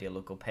outside a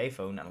local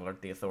payphone and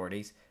alert the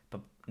authorities,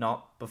 but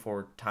not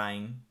before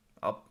tying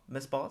up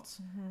Miss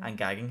Potts and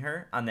gagging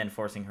her, and then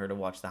forcing her to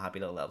watch the Happy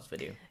Little Elves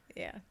video.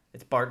 Yeah.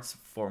 It's Bart's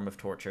form of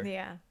torture.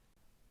 Yeah.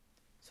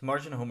 So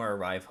Marge and Homer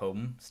arrive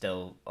home,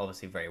 still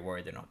obviously very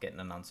worried they're not getting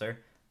an answer.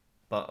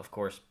 But of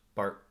course,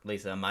 Bart,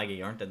 Lisa, and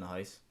Maggie aren't in the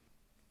house,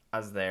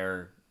 as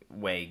their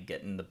way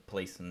getting the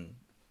police and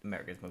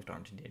America's Most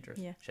Armed and Dangerous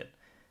shit.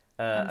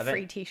 And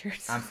free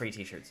t-shirts. And free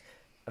t-shirts.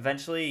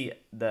 Eventually,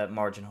 the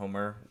Marge and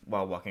Homer,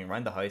 while walking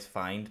around the house,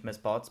 find Miss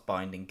Potts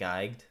bound and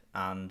gagged,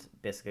 and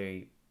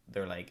basically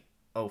they're like,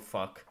 "Oh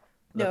fuck,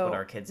 look what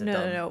our kids have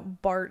done."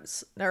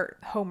 No.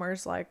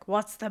 Homer's like,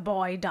 "What's the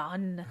boy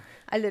done?"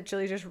 I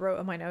literally just wrote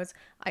in my notes,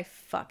 I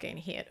fucking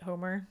hate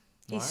Homer.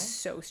 Why? He's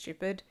so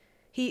stupid.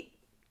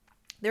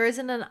 There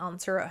isn't an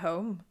answer at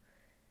home.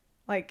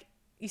 Like,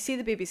 you see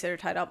the babysitter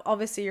tied up.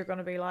 Obviously, you're going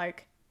to be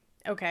like,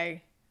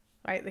 okay,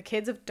 right, the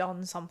kids have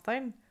done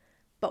something,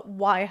 but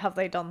why have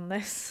they done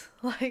this?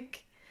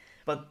 Like...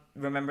 But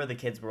remember, the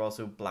kids were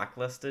also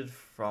blacklisted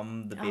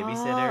from the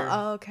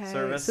babysitter okay.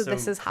 service. So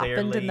this has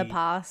happened in the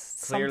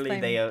past. Clearly,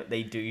 something...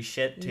 they do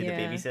shit to the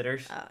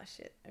babysitters. Oh,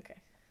 shit. Okay.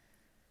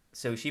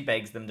 So she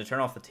begs them to turn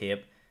off the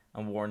tape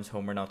and warns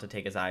Homer not to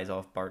take his eyes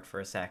off Bart for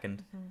a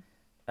second.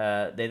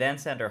 They then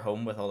send her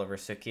home with all of her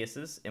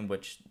suitcases, in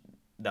which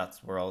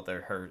that's where all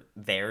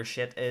their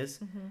shit is.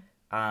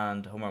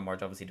 And Homer and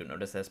Marge obviously don't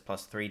notice this,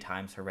 plus 3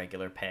 times her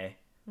regular pay.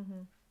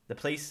 The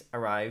police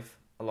arrive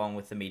along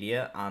with the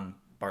media and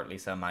Bart,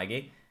 Lisa, and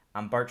Maggie,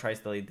 and Bart tries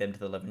to lead them to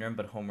the living room,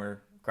 but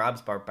Homer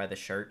grabs Bart by the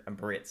shirt and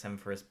berates him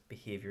for his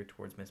behaviour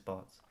towards Miss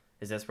Potts.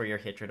 Is this where your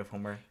hatred of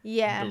Homer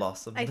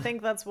blossomed? I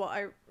think that's what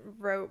I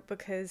wrote,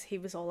 because he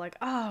was all like,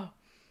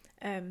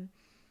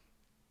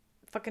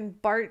 fucking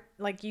Bart,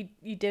 like,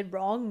 you did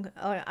wrong.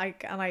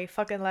 I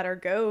fucking let her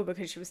go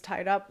because she was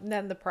tied up. And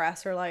then the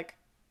press are like,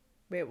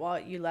 wait,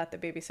 what? You let the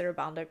babysitter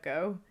bandit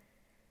go?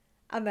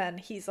 And then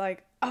he's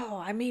like,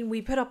 oh, I mean,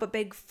 we put up a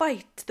big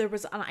fight.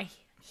 And I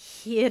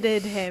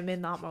hated him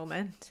in that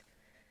moment.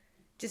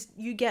 Just,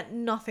 you get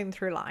nothing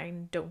through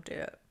line. Don't do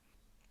it.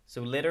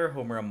 So later,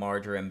 Homer and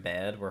Marge are in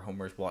bed where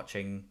Homer's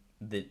watching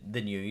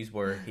the news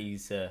where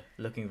he's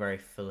looking very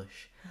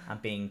foolish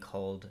and being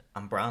called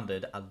and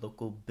branded a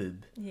local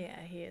boob.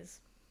 Yeah, he is.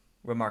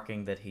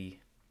 Remarking that he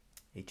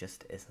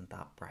just isn't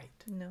that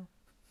bright. No.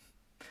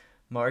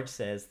 Marge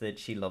says that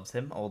she loves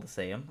him all the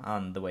same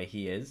and the way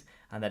he is,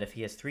 and that if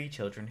he has 3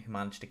 children who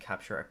managed to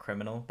capture a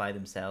criminal by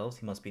themselves,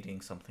 he must be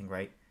doing something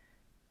right.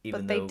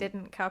 But they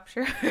didn't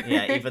capture her.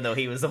 Yeah, even though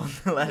he was the one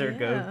to let her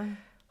go.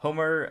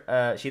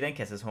 Homer, she then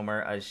kisses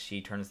Homer as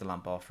she turns the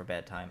lamp off for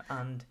bedtime,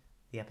 and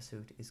the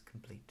episode is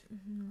complete.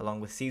 Along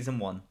with season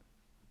 1.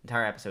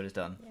 Entire episode is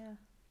done. Yeah.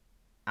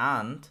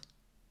 And,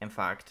 in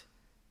fact,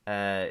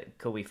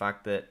 cool wee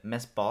fact that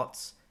Miss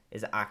Potts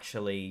is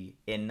actually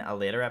in a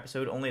later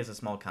episode, only as a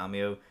small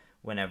cameo,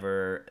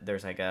 whenever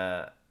there's like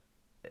I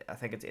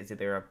think it's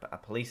either a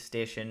police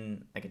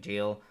station, like a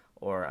jail,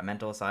 or a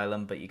mental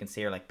asylum, but you can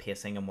see her like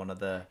pacing in one of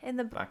the in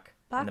the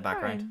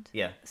background.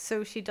 Yeah.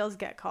 So she does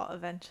get caught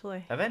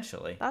eventually.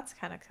 Eventually. That's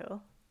kind of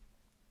cool.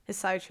 Is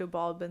Sideshow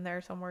Bob in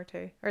there somewhere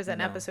too? Or is it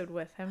an episode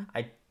with him?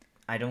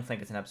 I don't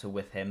think it's an episode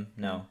with him,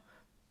 no.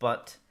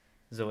 But,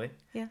 Zoe?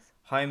 Yes?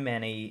 How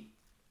many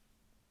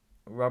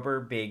rubber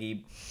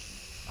baby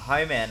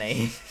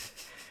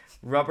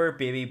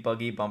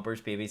buggy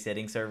bumpers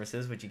babysitting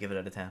services would you give it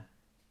out of 10?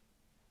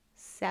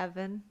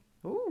 7.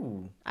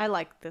 Ooh. I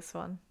like this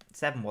one.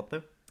 7 what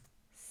though?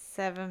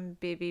 7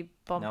 baby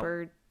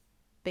bumper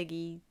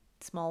biggie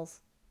smalls.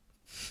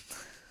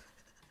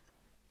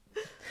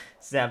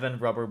 7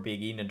 Rubber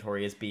Biggie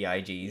Notorious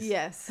B.I.G.'s.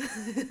 Yes.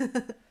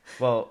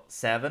 Well,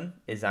 7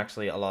 is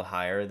actually a lot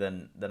higher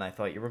than I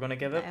thought you were going to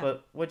give it, Yeah.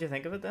 but what do you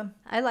think of it then?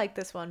 I like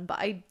this one, but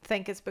I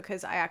think it's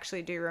because I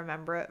actually do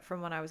remember it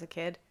from when I was a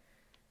kid.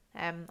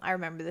 I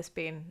remember this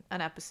being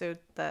an episode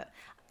that,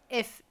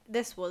 if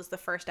this was the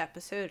first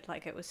episode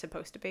like it was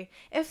supposed to be,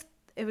 if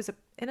it was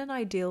in an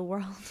ideal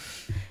world,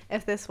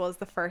 if this was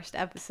the first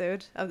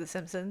episode of The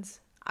Simpsons,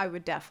 I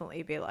would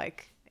definitely be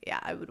like, yeah,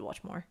 I would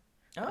watch more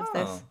of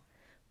this. Oh,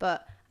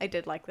 But I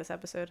did like this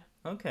episode.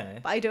 okay.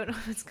 But I don't know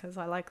if it's because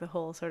I like the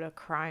whole sort of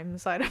crime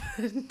side of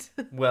it.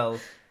 Well,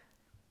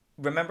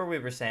 remember we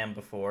were saying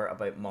before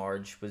about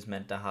Marge was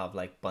meant to have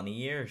like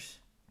bunny ears?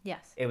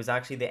 Yes. It was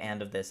actually the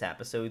end of this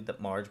episode that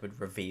Marge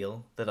would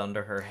reveal that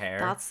under her hair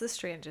That's the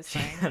strangest she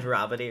thing. had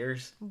rabbit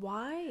ears.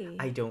 Why?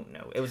 I don't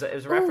know. It was a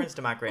reference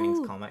to Matt Groening's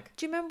ooh. comic.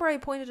 Do you remember I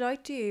pointed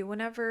out to you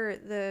whenever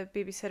the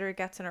babysitter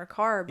gets in her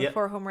car Yep.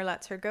 before Homer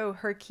lets her go,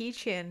 her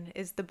keychain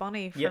is the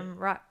bunny from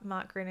Yep.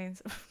 Matt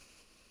Groening's.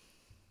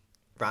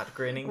 Rat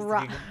Groening's. did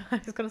Rat, you go?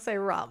 I was gonna say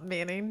Rat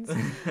Meanings,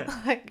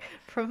 like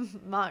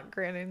from Matt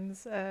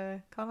Groening's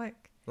comic.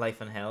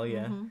 Life in Hell,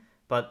 yeah. Mm-hmm.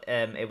 But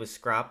it was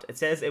scrapped. It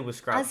says it was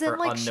scrapped As in, for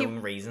like, unknown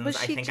was reasons.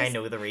 I she think I just-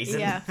 know the reason.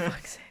 Yeah,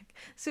 fuck's sake.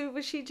 So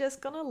was she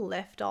just gonna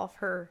lift off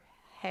her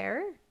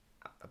hair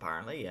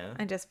Apparently, yeah.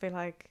 and just be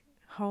like,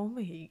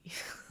 "Homie"?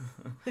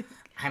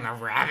 I'm a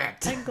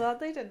rabbit. I'm glad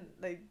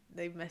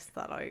they missed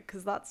that out,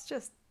 because that's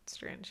just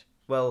strange.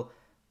 Well,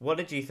 what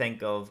did you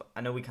think of?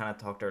 I know we kind of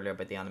talked earlier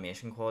about the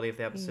animation quality of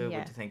the episode. Yeah.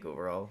 What do you think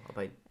overall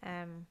about?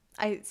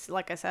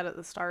 Like I said at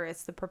the start,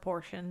 it's the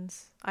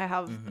proportions I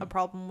have Mm-hmm. a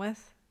problem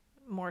with,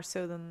 more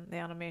so than the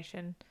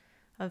animation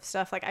of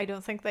stuff. Like, I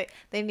don't think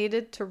they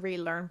needed to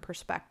relearn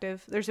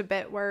perspective. There's a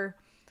bit where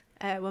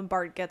when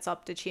Bart gets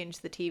up to change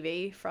the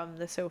TV from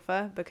the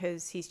sofa,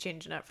 because he's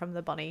changing it from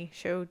the bunny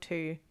show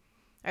to,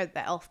 or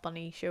the elf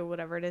bunny show,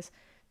 whatever it is,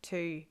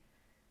 to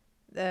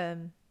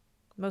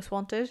Most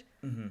Wanted.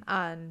 Mm-hmm.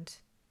 And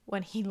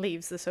when he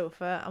leaves the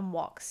sofa and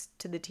walks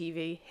to the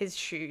TV, his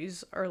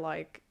shoes are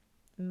like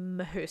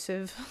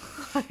massive,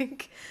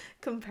 like,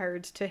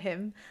 compared to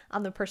him,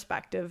 and the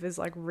perspective is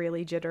like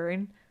really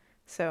jittering.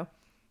 So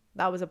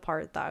that was a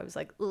part that I was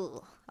like,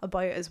 ugh,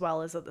 about, as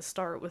well as at the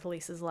start with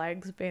Lisa's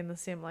legs being the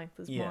same length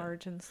as Yeah.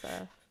 Marge and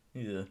stuff.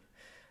 Yeah.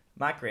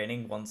 Matt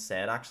Groening once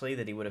said actually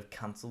that he would have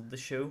cancelled the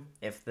show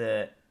if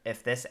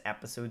this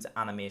episode's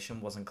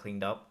animation wasn't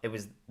cleaned up. It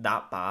was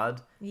that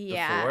bad.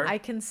 Yeah, before. I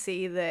can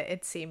see that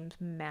it seemed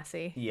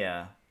messy.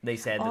 Yeah, they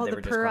said that Oh, they the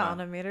were poor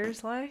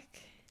animators,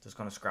 like, just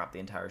gonna scrap the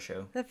entire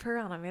show. the poor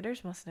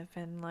animators mustn't have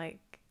been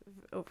like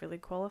overly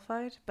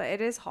qualified. But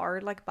it is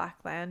hard, like,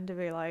 back then, to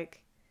be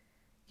like,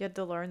 you had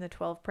to learn the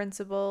 12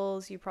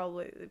 principles. You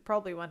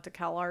probably went to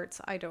CalArts.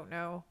 I don't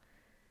know.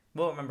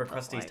 Well, remember But,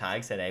 Krusty's like-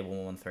 tag said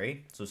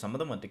A113, so some of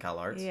them went to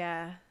CalArts.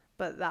 Yeah,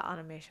 but that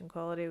animation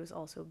quality was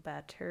also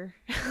better.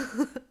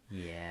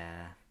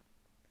 Yeah.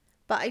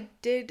 But I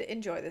did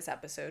enjoy this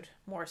episode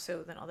more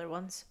so than other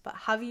ones. But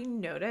have you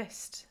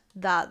noticed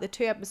that the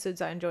two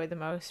episodes I enjoyed the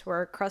most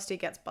were Krusty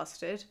Gets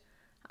Busted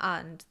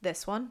and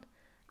this one,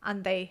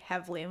 and they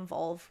heavily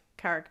involve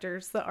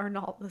characters that are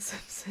not The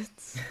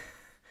Simpsons?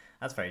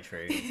 That's very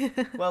true.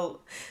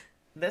 Well,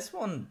 this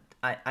one,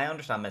 I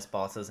understand Miss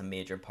Boss is a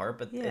major part,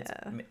 but it's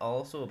Yeah.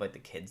 also about the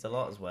kids a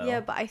lot as well. Yeah,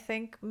 but I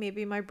think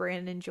maybe my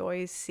brain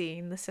enjoys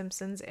seeing The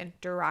Simpsons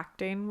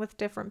interacting with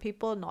different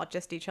people, not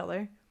just each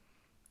other.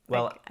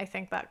 Well, Like, I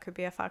think that could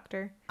be a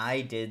factor.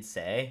 I did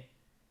say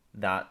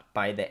that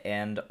by the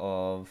end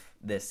of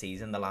this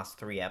season, the last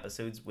 3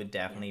 episodes would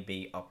definitely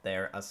be up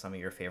there as some of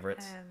your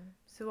favorites.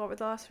 So what were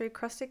the last three?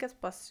 Krusty Gets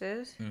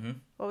Busted. Mm-hmm.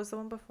 What was the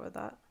one before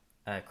that?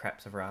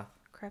 Crepes of Wrath.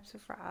 Crepes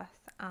of Wrath.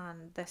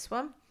 And this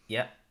one?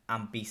 Yeah,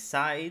 and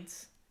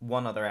besides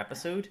one other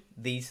episode,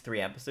 these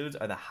 3 episodes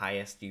are the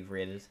highest you've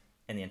rated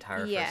in the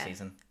entire Yeah. first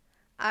season.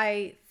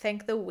 I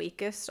think the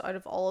weakest out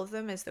of all of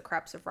them is the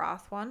Crepes of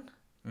Wrath one.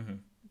 Mm-hmm.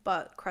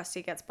 But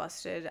Krusty Gets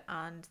Busted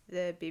and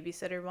the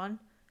Babysitter one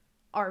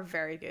are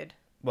very good.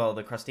 Well,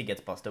 the Krusty Gets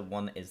Busted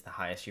one is the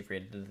highest you've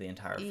rated of the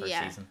entire first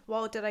season.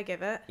 What did I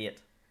give it? 8.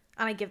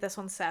 And I give this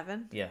one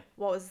 7. Yeah,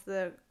 What was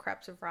the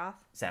Crepes of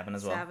Wrath? 7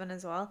 as well. 7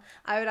 as well.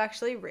 I would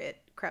actually rate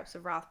Crepes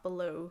of Wrath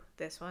below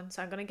this one.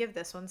 So I'm going to give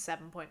this one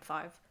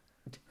 7.5.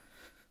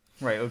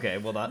 Right, okay,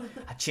 well that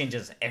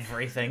changes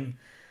everything.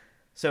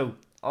 So,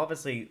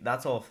 obviously,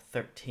 that's all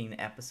 13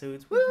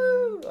 episodes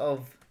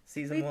of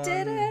season We 1.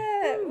 did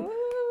it!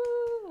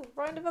 Woo!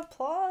 Round of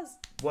applause.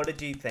 What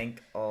did you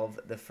think of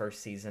the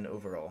first season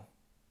overall?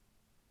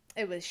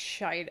 It was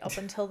shite up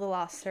until the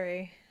last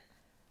 3.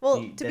 Well,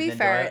 You to didn't be enjoy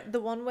fair, it? the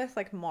one with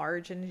like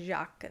Marge and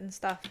Jacques and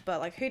stuff, but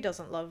like, who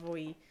doesn't love a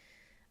wee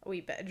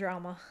bit of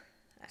drama?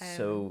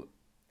 So,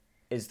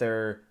 is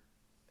there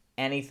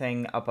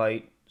anything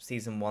about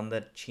season 1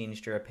 that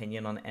changed your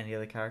opinion on any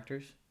of the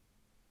characters?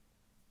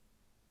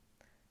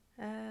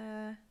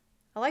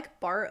 I like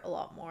Bart a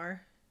lot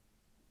more.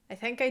 I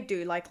think I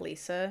do like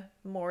Lisa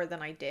more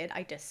than I did.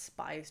 I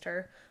despised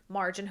her.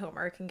 Marge and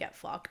Homer can get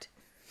fucked.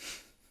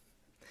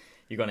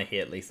 You're going to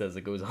hate Lisa as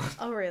it goes on.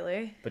 Oh,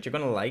 really? But you're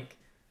going to like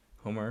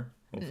Homer,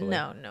 hopefully.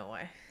 No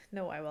way.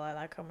 No way will I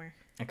like Homer.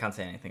 I can't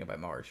say anything about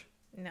Marge.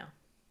 No.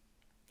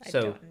 I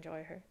So, don't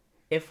enjoy her.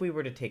 if we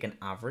were to take an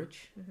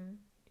average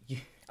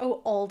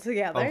Oh,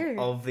 altogether?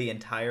 of the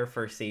entire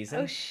first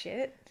season, Oh,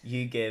 shit.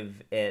 you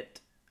give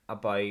it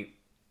about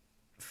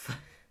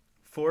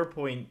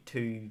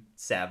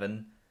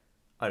 4.27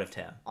 out of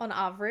 10. On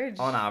average?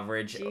 On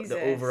average, Jesus.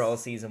 the overall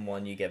season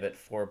 1, you give it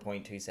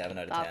 4.27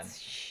 out of 10. That's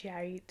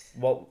shite.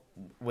 What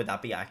would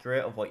that be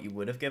accurate of what you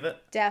would have given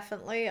it?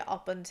 Definitely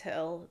up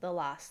until the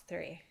last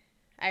 3.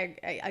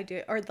 I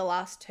do, or the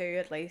last 2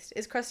 at least.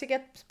 Is Krusty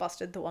Gets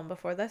Busted the one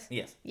before this?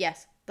 Yes.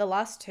 Yes. The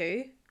last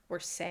 2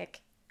 were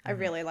sick. I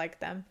really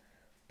liked them.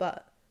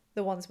 But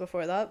the ones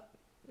before that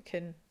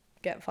can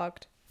get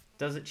fucked.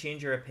 Does it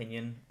change your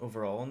opinion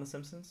overall on The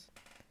Simpsons?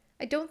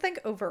 I don't think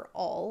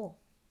overall,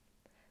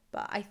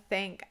 but I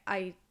think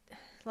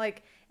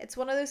it's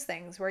one of those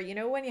things where, you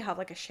know, when you have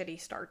like a shitty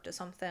start to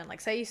something,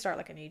 like say you start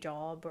like a new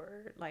job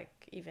or like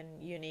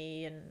even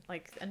uni, and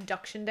like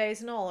induction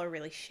days and all are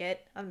really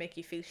shit and make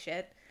you feel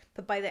shit,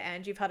 but by the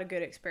end you've had a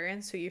good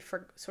experience, so you've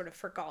sort of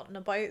forgotten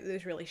about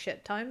those really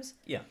shit times.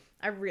 Yeah.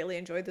 I really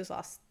enjoyed those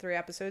last 3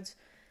 episodes,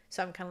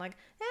 so I'm kind of like,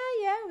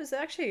 yeah, it was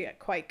actually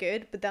quite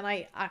good. But then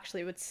I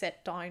actually would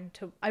sit down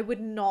I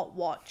would not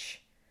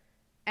watch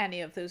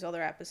any of those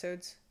other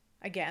episodes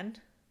again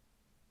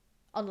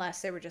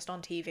unless they were just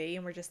on TV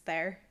and were just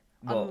there.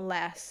 Well,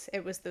 unless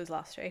it was those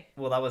last 3.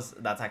 Well,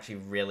 that's actually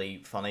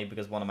really funny,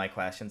 because one of my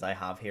questions I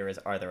have here is,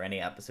 are there any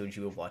episodes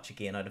you would watch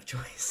again out of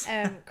choice?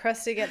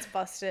 Krusty Gets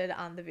Busted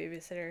and The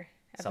Babysitter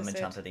episode. Some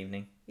Enchanted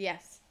Evening.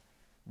 Yes.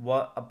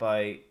 What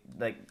about,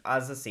 like,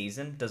 as a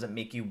season, does it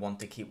make you want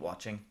to keep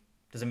watching?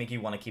 Does it make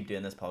you want to keep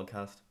doing this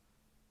podcast?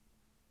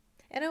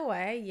 In a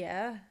way,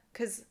 yeah.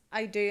 Because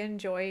I do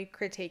enjoy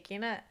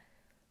critiquing it.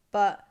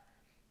 But,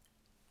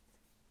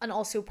 and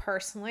also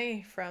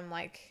personally, from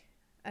like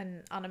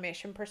an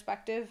animation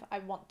perspective, I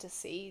want to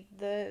see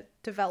the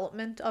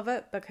development of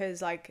it,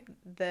 because like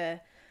the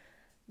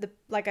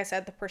like I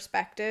said, the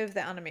perspective,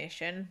 the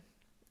animation,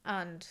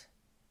 and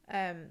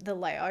the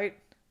layout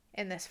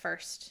in this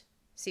first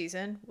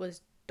season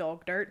was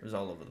dog dirt. It was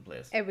all over the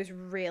place. It was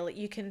really,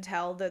 you can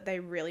tell that they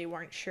really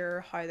weren't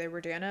sure how they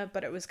were doing it,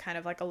 but it was kind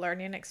of like a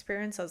learning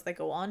experience as they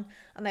go on,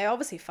 and they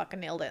obviously fucking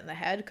nailed it in the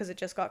head, because it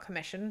just got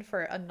commissioned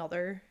for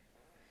another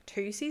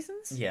 2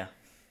 seasons. Yeah.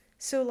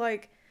 So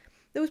like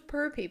those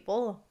poor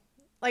people,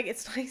 like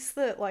it's nice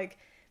that like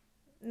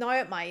now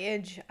at my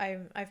age,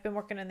 I've been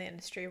working in the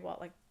industry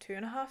like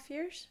 2.5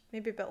 years,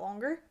 maybe a bit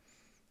longer,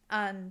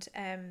 and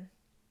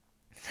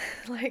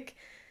like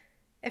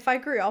if I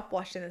grew up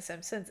watching The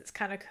Simpsons, it's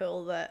kind of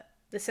cool that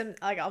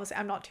like obviously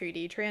I'm not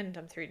 2D trained,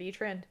 I'm 3D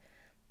trained,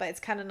 but it's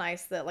kind of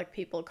nice that like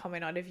people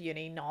coming out of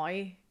uni now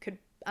could,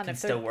 and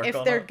if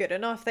they're good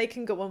enough, they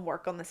can go and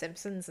work on The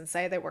Simpsons and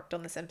say they worked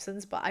on The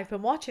Simpsons, but I've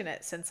been watching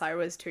it since I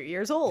was 2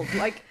 years old.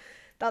 Like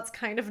that's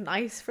kind of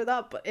nice for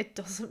that, but it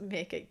doesn't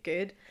make it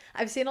good.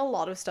 I've seen a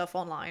lot of stuff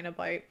online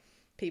about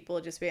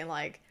people just being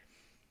like,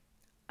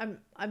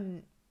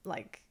 I'm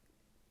like,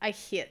 I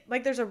hate,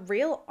 like there's a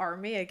real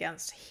army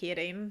against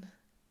hating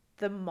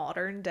the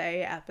modern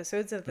day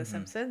episodes of The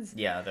Simpsons.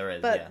 Yeah, there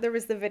is. But there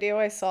was the video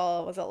I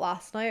saw, was it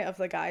last night, of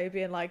the guy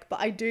being like, but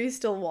I do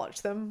still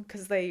watch them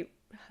because they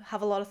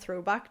have a lot of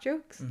throwback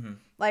jokes.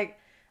 Like,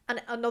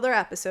 and another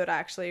episode I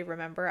actually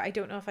remember, I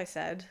don't know if I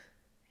said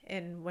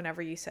in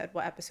whenever you said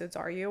what episodes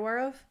are you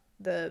aware of,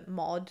 the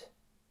Maude,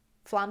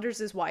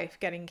 Flanders' wife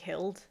getting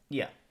killed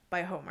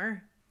by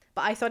Homer,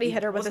 but I thought he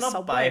hit her with a subway.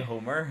 Not by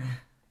Homer.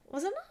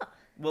 Was it not?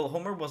 Well,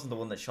 Homer wasn't the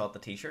one that shot the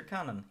t-shirt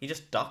cannon. He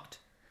just ducked.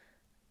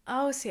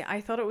 Oh, see,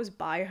 I thought it was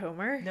by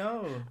Homer.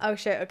 No. Oh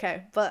shit,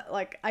 okay. But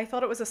like I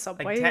thought it was a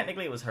subway. Like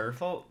technically it was her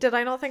fault. Did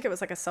I not think it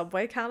was like a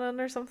subway cannon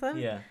or something?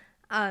 Yeah.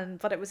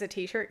 But it was a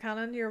t-shirt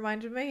cannon, you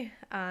reminded me.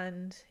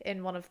 And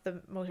in one of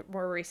the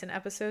more recent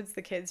episodes,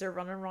 the kids are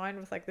running around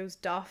with like those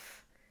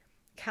Duff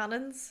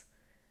cannons,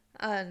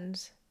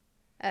 and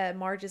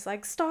Marge is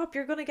like, stop,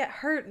 you're gonna get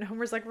hurt, and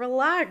Homer's like,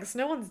 relax,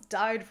 no one's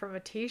died from a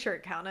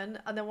t-shirt cannon.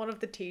 And then one of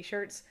the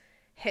t-shirts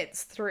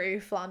hits through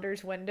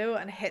Flanders' window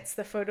and hits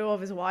the photo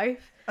of his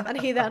wife, and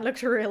he then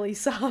looks really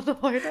sad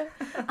about it.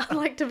 And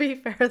like, to be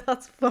fair,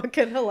 that's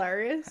fucking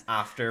hilarious.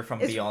 After From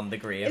Beyond the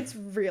Grave. It's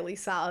really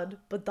sad,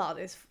 but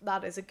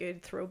that is a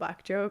good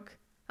throwback joke.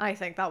 I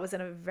think that was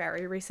in a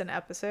very recent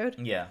episode.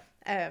 Yeah.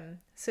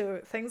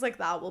 So things like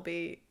that will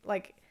be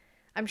like,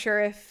 I'm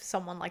sure if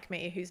someone like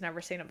me who's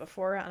never seen it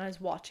before and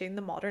is watching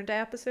the modern day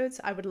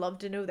episodes, I would love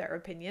to know their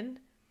opinion.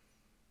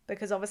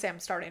 Because obviously I'm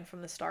starting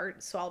from the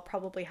start, so I'll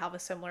probably have a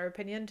similar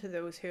opinion to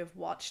those who have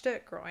watched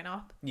it growing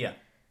up. Yeah.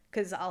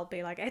 Because I'll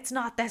be like, it's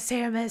not the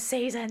same as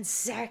season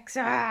 6.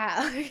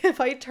 If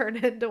I turn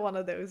into one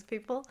of those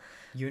people.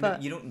 You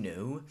don't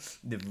know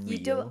the real You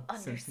don't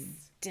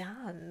Simpsons.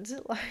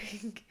 understand.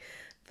 Like,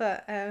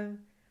 but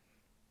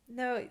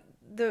no,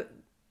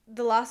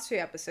 the last 2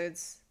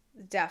 episodes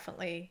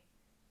definitely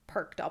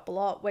perked up a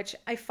lot, which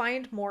I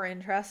find more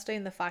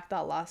interesting, the fact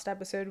that last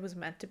episode was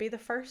meant to be the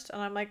first,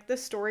 and I'm like, the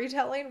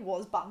storytelling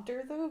was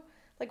banter though,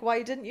 like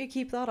why didn't you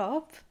keep that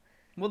up?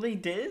 Well, they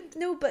did.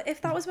 No, but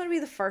if that was going to be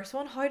the first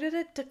one, how did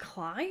it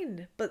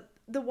decline? But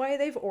the way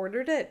they've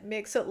ordered it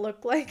makes it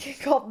look like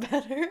it got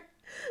better.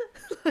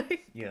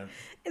 Like, Yeah.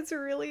 it's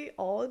really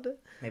odd.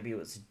 Maybe it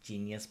was a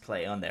genius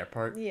play on their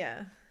part.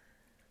 Yeah.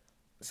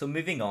 So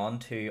moving on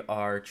to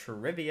our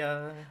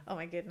trivia. Oh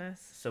my goodness.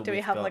 So do we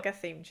we've have got, like a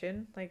theme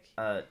tune? Like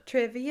Uh,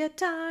 trivia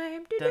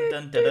time. dun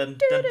dun dun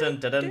dun dun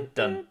dun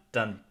dun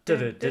dun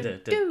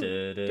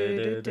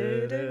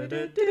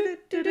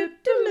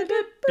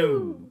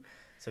dun.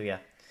 So yeah,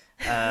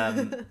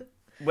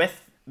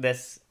 with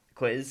this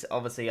quiz,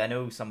 obviously I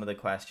know some of the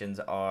questions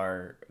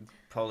are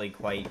probably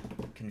quite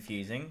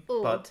confusing,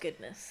 Oh but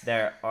goodness.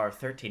 there are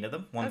 13 of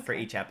them, one for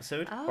Okay. each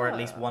episode, or at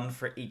least Oh. one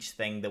for each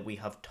thing that we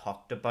have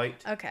talked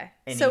about Okay.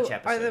 in So each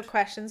are the episode.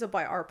 questions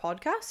about our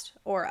podcast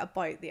or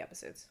about the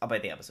episodes?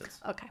 About the episodes.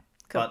 Okay.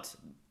 Cool. But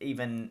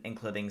even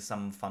including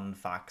some fun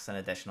facts and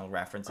additional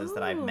references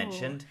that I've Ooh,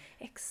 mentioned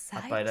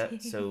exciting. about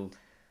it. So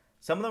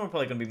some of them are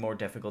probably going to be more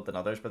difficult than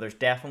others, but there's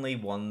definitely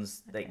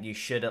ones that Okay. you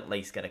should at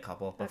least get a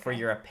couple. But for Okay.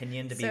 your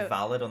opinion to be So,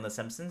 valid on The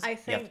Simpsons, I you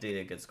have think- to do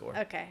a good score.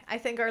 Okay, I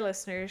think our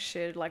listeners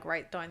should like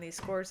write down these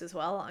scores as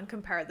well and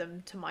compare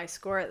them to my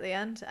score at the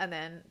end, and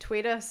then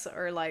tweet us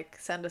or like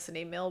send us an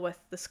email with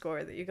the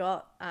score that you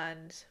got,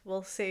 and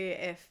we'll see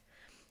if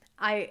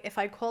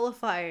I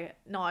qualify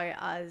now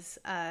as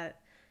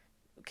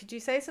could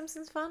you say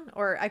Simpsons fan,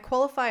 or I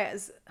qualify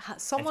as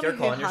someone If you're who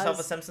calling has... yourself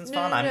a Simpsons No,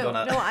 fan, no, I'm no,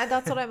 gonna. no,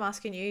 that's what I'm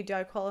asking you. Do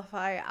I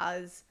qualify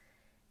as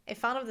a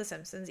fan of The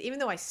Simpsons, even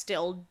though I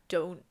still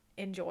don't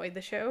enjoy the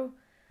show?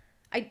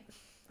 I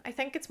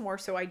think it's more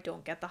so I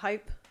don't get the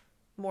hype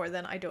more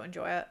than I don't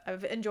enjoy it.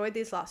 I've enjoyed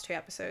these last 2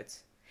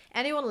 episodes.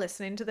 Anyone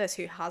listening to this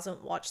who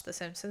hasn't watched The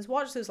Simpsons,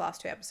 watch those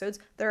last 2 episodes.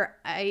 They're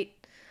 8.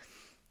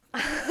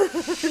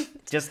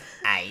 Just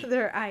aye.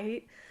 They're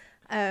 8.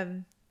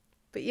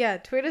 But yeah,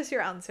 tweet us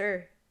your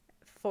answer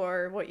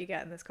for what you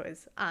get in this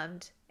quiz.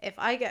 And if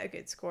I get a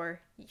good score,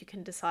 you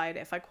can decide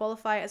if I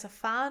qualify as a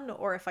fan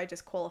or if I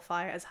just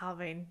qualify as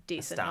having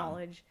decent stan.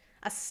 knowledge.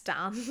 A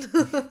stan.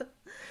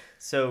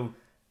 So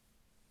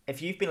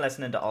if you've been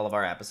listening to all of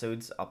our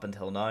episodes up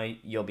until now,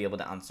 you'll be able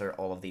to answer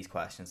all of these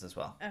questions as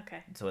well.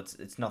 Okay. So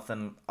it's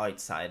nothing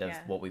outside of Yeah.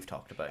 what we've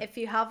talked about. If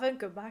you haven't,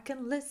 go back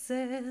and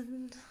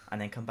listen.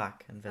 And then come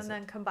back and visit.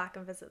 And then come back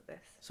and visit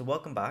this. So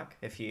welcome back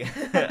if you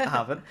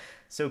haven't.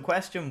 So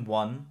question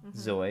 1,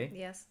 Zoe.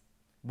 Yes.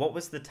 What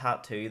was the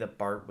tattoo that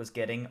Bart was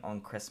getting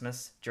on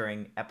Christmas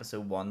during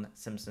episode 1,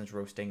 Simpsons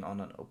roasting on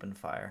an open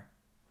fire?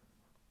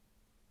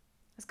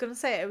 I was going to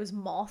say it was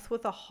moth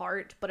with a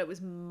heart, but it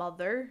was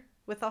mother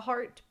with a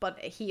heart, but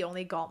he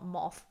only got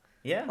moth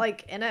Yeah.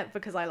 like in it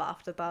because I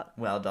laughed at that.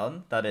 Well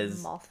done. That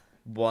is Moth.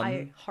 one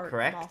I heart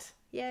correct. moth.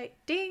 Yay.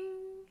 Ding.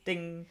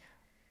 Ding.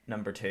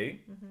 Number 2.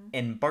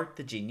 In Bart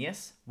the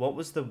Genius, what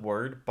was the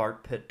word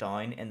Bart put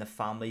down in the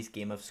family's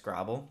game of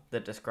Scrabble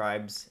that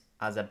describes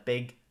as a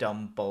big,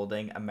 dumb,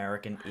 balding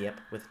American ape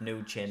with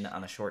no chin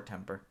and a short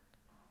temper?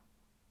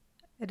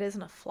 It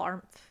isn't a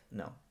flarmp.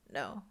 No.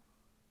 No.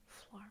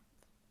 Flarmp.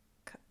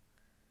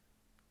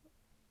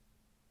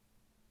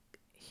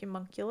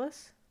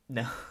 Homunculus.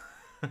 No.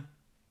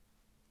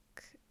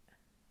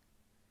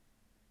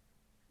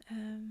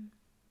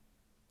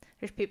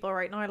 There's people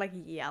right now like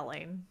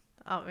yelling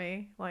at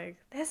me like,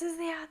 this is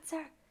the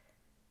answer.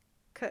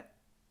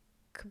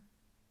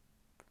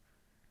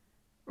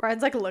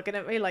 Ryan's like looking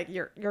at me like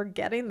you're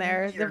getting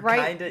there. You're the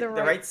right kinda, the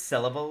right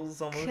syllables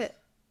almost.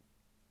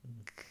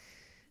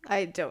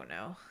 I don't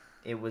know.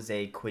 It was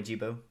a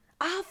Quidgibo.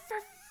 Ah, for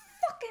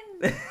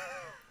fucking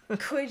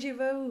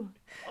Quidgivo.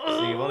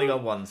 So you've only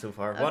got one so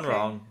far. One Okay.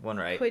 wrong, one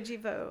right.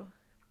 Quidgivo.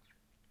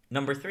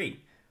 Number 3.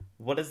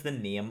 What is the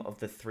name of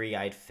the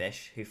three-eyed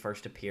fish who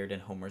first appeared in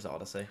Homer's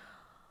Odyssey?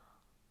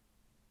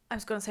 I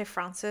was gonna say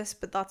Francis,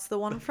 but that's the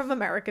one from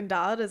American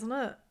Dad, isn't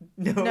it?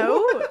 No.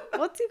 No.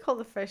 What do you call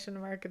the fish in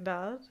American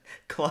Dad?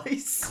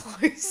 Klaus.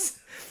 Klaus.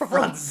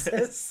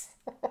 Francis.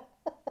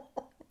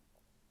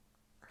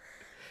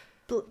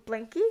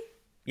 Blinky.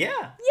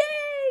 Yeah.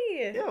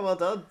 Yay! Yeah, well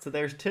done. So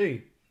there's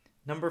 2.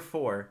 Number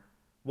 4.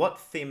 What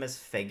famous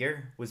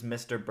figure was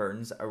Mr.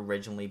 Burns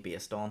originally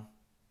based on?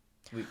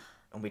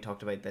 We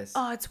talked about this.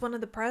 Oh, it's one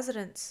of the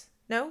presidents.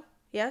 No?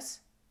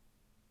 Yes?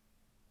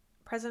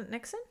 President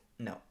Nixon?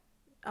 No.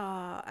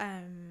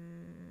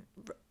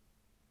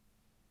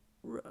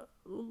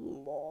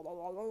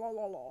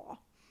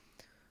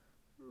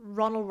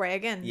 Ronald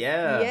Reagan.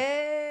 Yeah.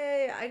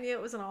 Yay! I knew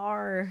it was an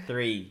R.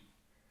 3.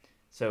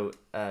 So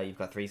you've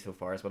got 3 so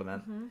far is what I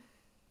meant.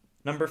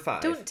 Number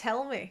 5. Don't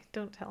tell me.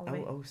 Don't tell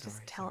me. Oh, Just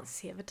sorry, tell it.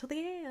 Save it till the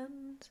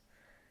end.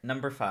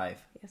 Number 5.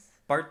 Yes.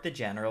 Bart the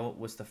General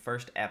was the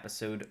first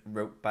episode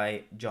wrote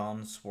by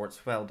John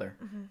Swartzwelder,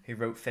 who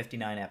wrote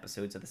 59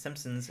 episodes of The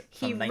Simpsons.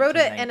 He from wrote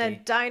it in a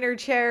 1990. diner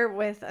chair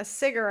with a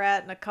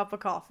cigarette and a cup of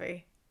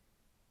coffee.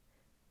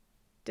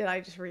 Did I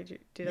just read you?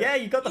 Yeah,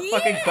 you got the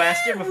fucking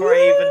question before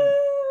I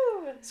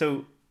even. Woo!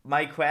 So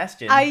my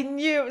question I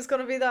knew it was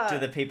going to be that. to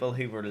the people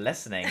who were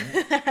listening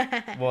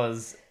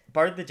was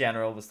Bard the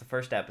General was the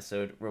first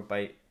episode wrote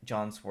by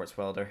John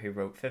Swartzwelder, who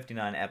wrote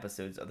 59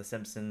 episodes of The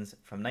Simpsons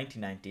from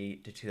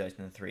 1990 to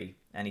 2003,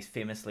 and he's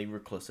famously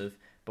reclusive.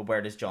 But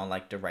where does John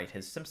like to write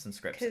his Simpsons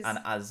scripts? And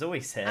as Zoe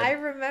said... I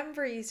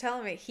remember you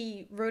telling me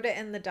he wrote it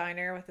in the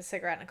diner with a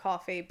cigarette and a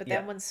coffee, but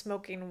then when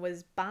smoking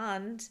was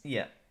banned...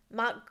 Yeah.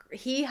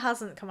 He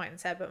hasn't come out and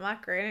said, but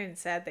Matt Groening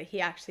said that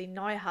he actually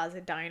now has a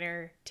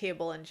diner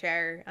table and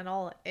chair and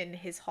all in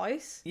his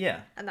house. Yeah.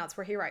 And that's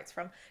where he writes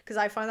from. Because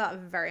I found that a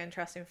very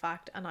interesting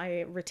fact, and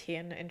I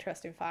retain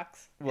interesting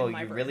facts. Well,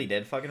 you really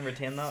did fucking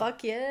retain that.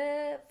 Fuck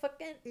yeah.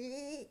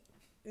 Fucking...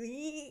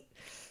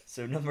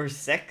 So number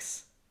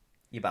 6,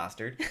 you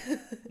bastard.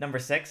 Number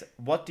 6,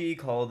 what do you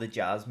call the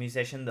jazz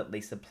musician that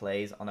Lisa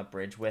plays on a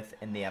bridge with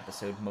in the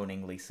episode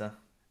Moaning Lisa?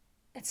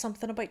 It's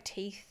something about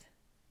teeth.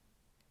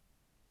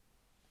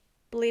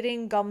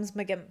 Bleeding Gums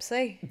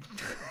McGimpsey.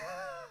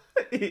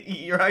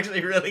 You're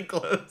actually really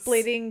close.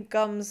 Bleeding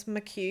Gums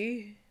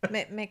McHugh.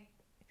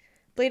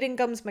 Bleeding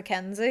Gums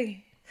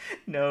Mackenzie.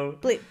 No.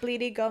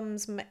 Bleeding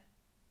Gums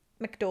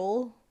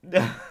McDowell.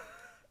 No.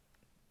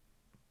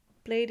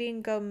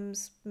 Bleeding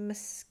Gums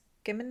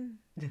Miskimmon.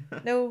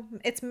 No,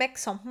 it's Mick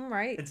something,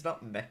 right? It's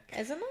not Mick.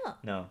 Isn't it?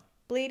 No.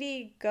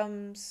 Bleeding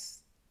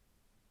Gums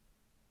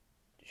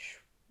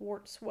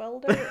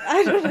Schwartzwelder?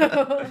 I don't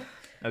know.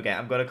 Okay,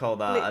 I'm going to call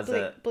that is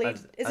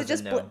it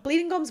just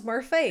Bleeding Gums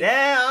Murphy?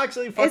 Yeah,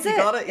 actually, you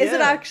got it. Yeah. Is it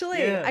actually?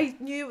 Yeah. I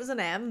knew it was an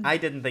M. I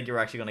didn't think you were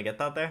actually going to get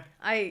that there.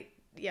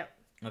 Yep.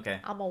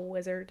 Okay. I'm a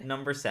wizard.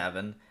 Number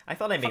 7. I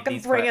thought I made Fucking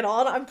these... bring it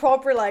on. I'm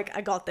proper like,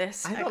 I got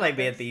this. I thought I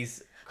made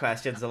these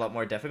questions a lot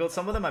more difficult.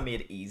 Some of them I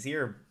made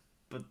easier,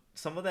 but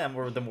some of them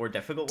were the more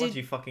difficult ones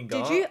you fucking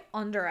got. Did you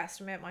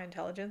underestimate my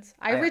intelligence?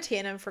 I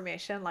retain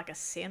information like a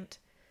saint.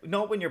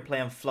 Not when you're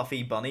playing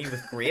Fluffy Bunny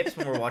with grapes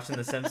when we're watching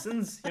The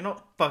Simpsons. You're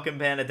not fucking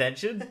paying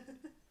attention.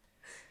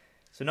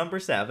 So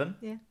number 7.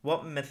 Yeah.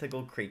 What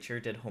mythical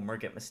creature did Homer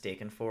get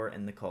mistaken for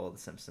in The Call of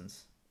the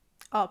Simpsons?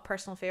 Oh,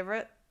 personal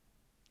favourite.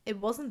 It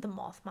wasn't the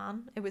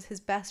Mothman. It was his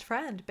best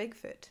friend,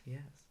 Bigfoot.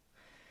 Yes.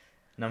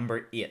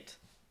 Number 8.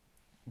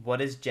 What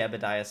is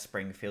Jebediah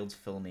Springfield's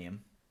full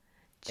name?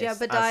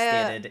 Jebediah... It's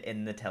as stated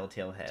in the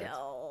Telltale Head.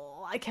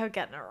 Oh, I kept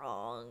getting it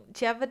wrong.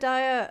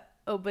 Jebediah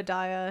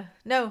Obadiah...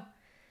 No.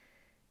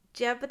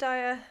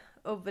 Jebediah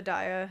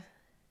Obadiah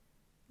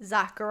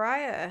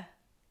Zachariah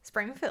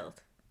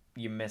Springfield.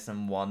 You're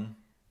missing one.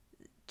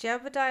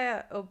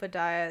 Jebediah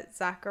Obadiah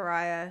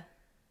Zachariah.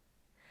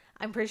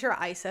 I'm pretty sure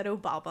I said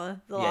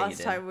Obama the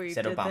last time we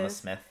said did Obama this.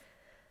 Smith.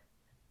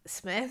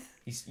 Smith?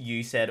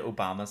 You said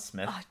Obama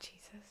Smith. Oh,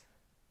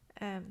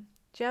 Jesus.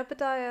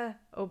 Jebediah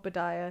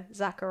Obadiah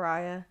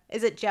Zachariah.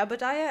 Is it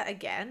Jebediah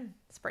again?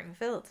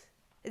 Springfield.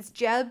 It's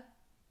Jeb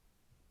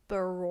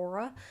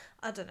Barora.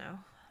 I don't know.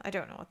 I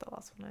don't know what the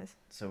last one is.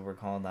 So we're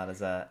calling that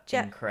as a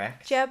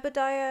incorrect.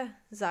 Jebediah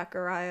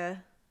Zachariah.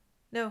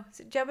 No,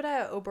 is it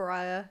Jebediah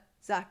Obadiah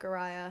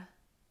Zachariah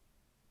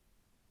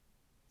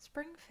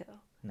Springfield?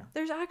 No.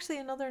 There's actually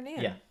another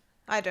name. Yeah.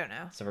 I don't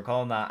know. So we're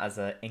calling that as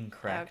a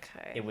incorrect.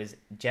 Okay. It was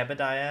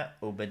Jebediah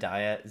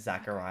Obadiah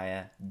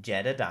Zachariah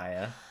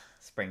Jedediah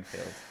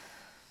Springfield.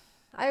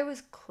 I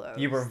was close.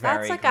 You were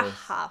very That's like close.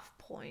 a half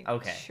point.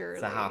 Okay. Surely.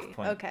 It's a half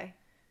point. Okay.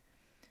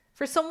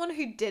 For someone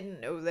who didn't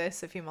know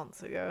this a few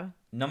months ago.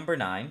 Number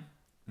 9.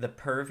 The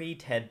pervy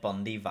Ted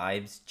Bundy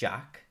vibes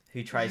Jack,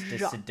 who tries to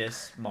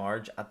seduce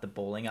Marge at the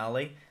bowling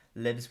alley,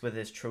 lives with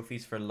his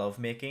trophies for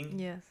lovemaking.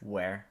 Yes.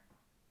 Where?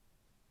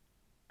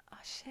 Oh,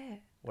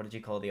 shit. What did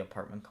you call the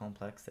apartment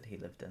complex that he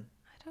lived in?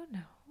 I don't know.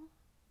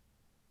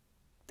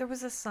 There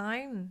was a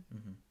sign.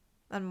 Mm-hmm.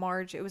 And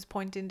Marge, it was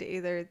pointing to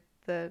either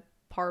the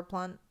power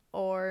plant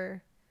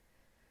or...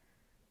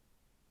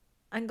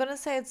 I'm going to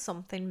say it's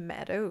something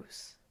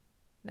Meadows.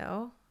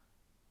 No?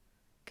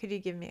 Could you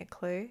give me a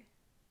clue?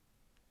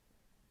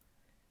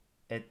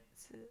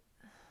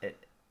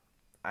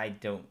 I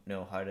don't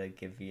know how to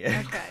give you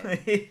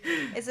Okay.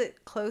 Is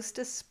it close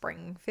to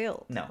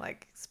Springfield? No.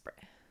 Like,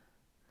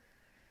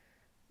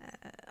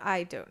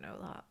 I don't know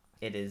that.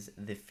 It is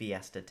the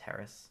Fiesta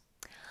Terrace.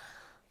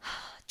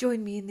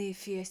 Join me in the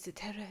Fiesta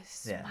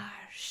Terrace. Yeah.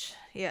 Marge.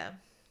 Yeah.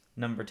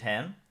 Number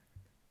 10.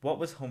 What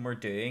was Homer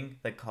doing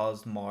that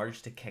caused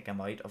Marge to kick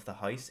him out of the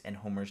house in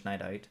Homer's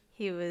Night Out?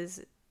 He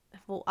was...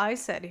 Well, I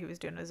said he was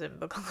doing a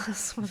Zumba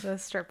class with a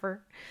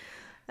stripper.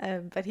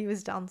 But he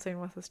was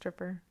dancing with a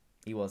stripper.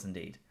 He was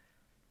indeed.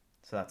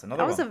 So that's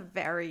another one. That was a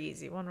very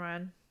easy one,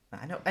 Ryan.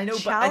 I know,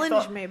 Challenge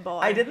but me, boy.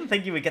 I didn't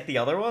think you would get the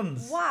other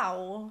ones.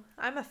 Wow.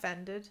 I'm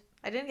offended.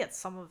 I didn't get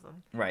some of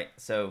them. Right,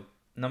 so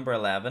number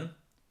 11.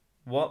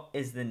 What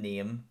is the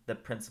name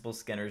that Principal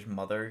Skinner's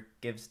mother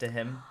gives to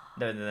him?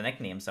 The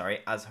nickname, sorry,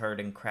 as heard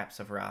in Creps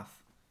of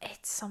Wrath.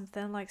 It's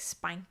something like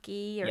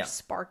Spanky or Yeah.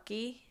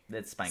 Sparky.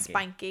 It's Spanky.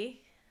 Spanky.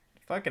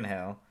 Fucking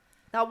hell.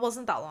 That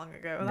wasn't that long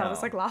ago. That No.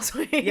 was like last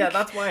week. Yeah,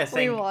 that's why I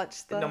think we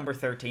watched that. number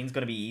 13 is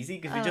going to be easy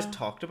because we just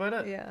talked about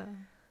it. Yeah.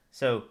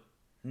 So,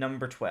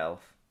 number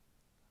 12.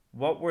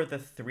 What were the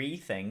 3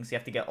 things, you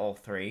have to get all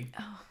 3,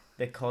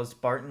 that caused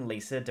Bart and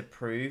Lisa to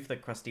prove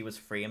that Krusty was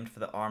framed for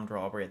the armed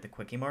robbery at the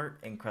Quickie Mart,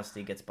 and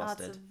Krusty gets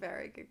busted? That's a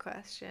very good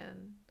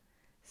question.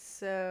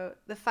 So,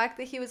 the fact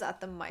that he was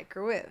at the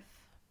microwave.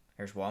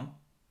 Here's one.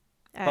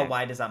 But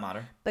why does that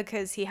matter?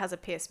 Because he has a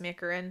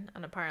pacemaker in,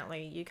 and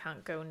apparently you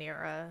can't go near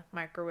a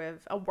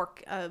microwave,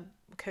 a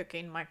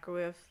cooking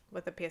microwave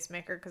with a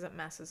pacemaker because it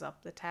messes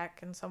up the tech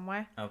in some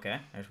way. Okay,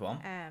 there's one.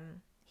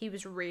 He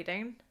was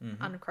reading,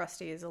 and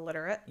Krusty is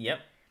illiterate.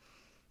 Yep.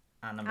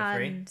 And number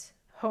 3. And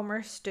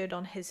Homer stood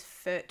on his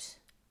foot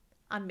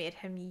and made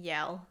him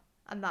yell,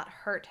 and that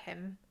hurt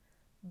him.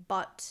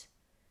 But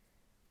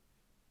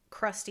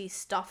Krusty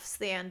stuffs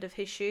the end of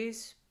his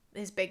shoes,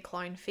 his big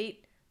clown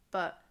feet,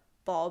 but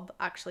Bob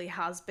actually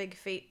has big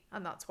feet,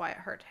 and that's why it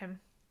hurt him.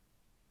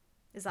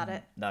 Is that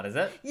it? That is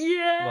it.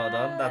 Yeah. Well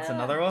done. That's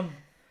another one.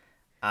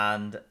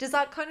 And does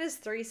that count as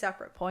 3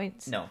 separate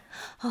points? no.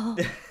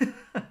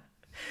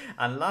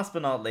 And last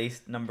but not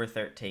least, number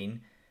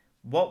 13.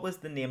 What was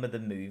the name of the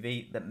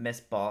movie that Miss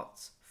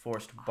Botts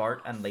forced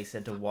Bart and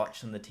Lisa to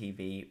watch on the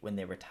TV when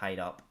they were tied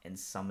up in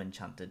some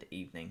enchanted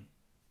evening?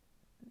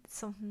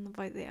 Something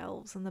about the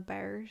elves and the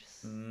bears.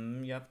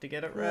 You have to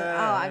get it right.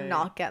 Oh, I'm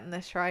not getting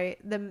this right.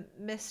 The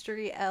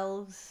mystery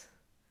elves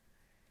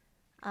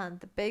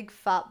and the big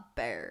fat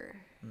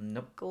bear.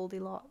 Nope.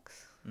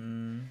 Goldilocks.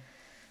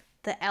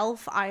 The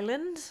Elf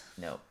Island.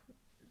 No.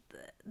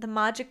 The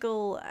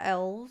magical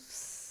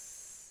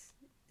elves.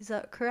 Is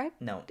that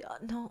correct? No.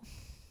 No.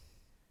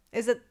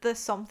 Is it the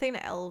something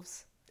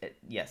elves?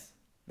 Yes.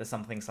 The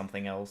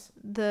something else.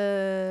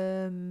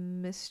 The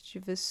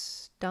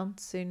mischievous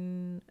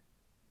dancing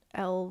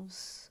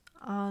elves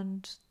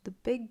and the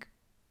big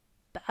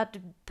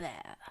bad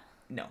bear.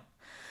 No.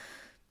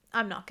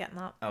 I'm not getting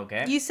that.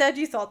 Okay. You said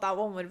you thought that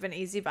one would have been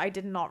easy, but I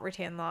did not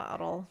retain that at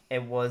all.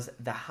 It was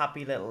The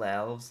Happy Little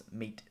Elves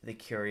Meet the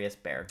Curious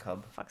Bear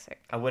Cub. Fuck's sake.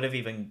 I would have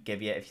even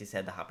give you if you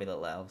said The Happy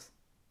Little Elves.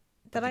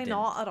 Did I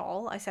not at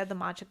all? I said the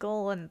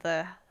magical and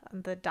the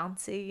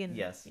dancey and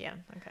yes. Yeah,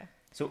 okay.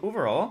 So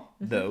overall,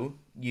 though,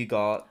 you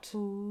got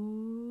scores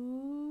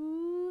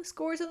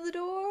on the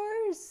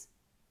doors.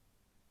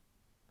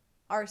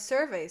 Our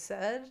survey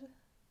said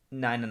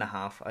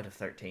 9.5 out of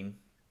 13.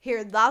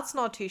 Here, that's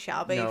not too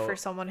shabby No. for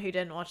someone who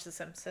didn't watch The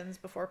Simpsons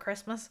before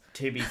Christmas.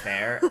 To be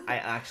fair, I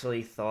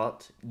actually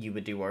thought you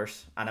would do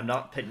worse. And I'm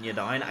not putting you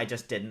down. I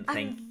just didn't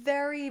think... I'm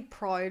very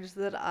proud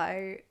that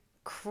I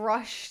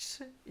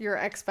crushed your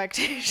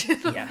expectation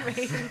of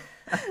me.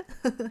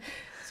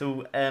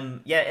 So,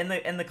 yeah,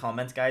 in the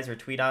comments, guys, or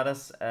tweet at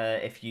us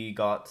if you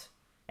got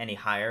any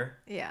higher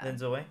than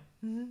Zoe.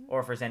 Or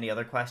if there's any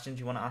other questions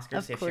you want to ask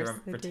her, see if she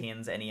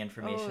retains any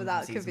information from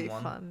that season could be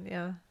 1. Fun,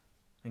 yeah.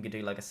 We could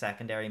do like a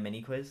secondary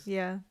mini quiz.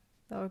 Yeah,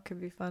 that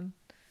could be fun.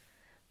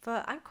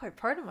 But I'm quite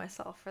proud of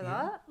myself for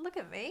that. Look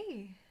at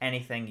me.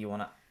 Anything you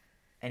want to...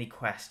 Any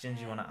questions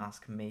you want to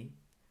ask me?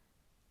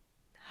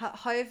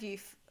 How have you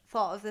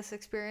thought of this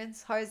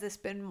experience? How has this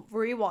been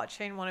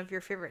rewatching one of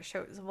your favorite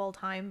shows of all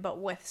time, but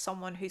with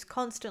someone who's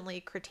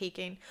constantly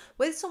critiquing,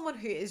 with someone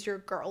who is your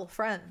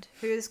girlfriend,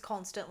 who is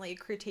constantly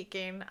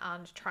critiquing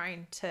and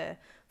trying to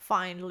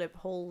find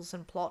loopholes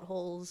and plot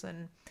holes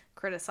and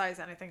criticize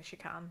anything she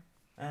can?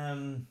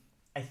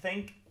 I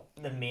think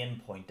the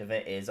main point of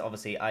it is,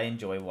 obviously, I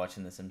enjoy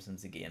watching The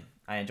Simpsons again.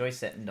 I enjoy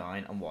sitting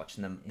down and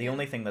watching them. The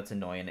only thing that's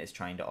annoying is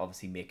trying to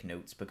obviously make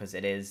notes, because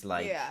it is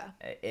like,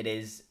 it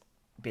is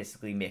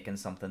basically making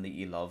something that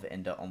you love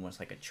into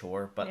almost like a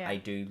chore, but I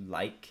do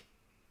like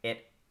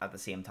it at the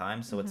same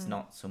time, so it's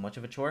not so much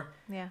of a chore.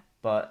 Yeah.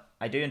 But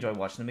I do enjoy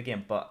watching them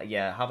again. But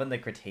yeah, having the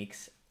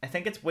critiques, I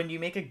think it's when you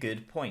make a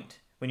good point.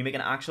 When you make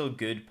an actual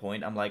good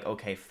point, I'm like,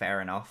 okay,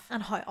 fair enough.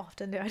 And how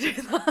often do I do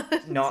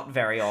that? Not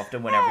very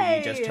often. Whenever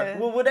you just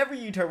whenever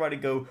you turn around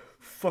and go,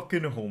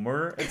 fucking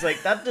Homer, it's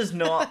like, that does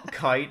not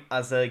count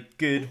as a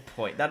good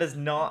point. That is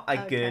not a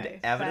good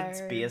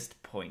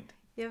evidence-based point.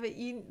 Yeah, but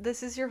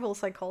this is your whole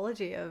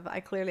psychology of, I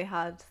clearly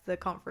had the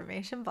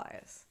confirmation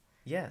bias.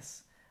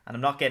 Yes. And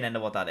I'm not getting into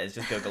what that is.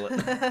 Just Google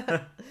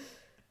it.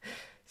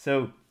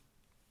 So,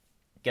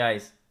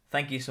 guys,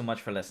 thank you so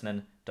much for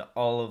listening to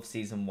all of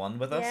season 1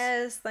 with us.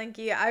 Yes, thank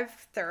you. I've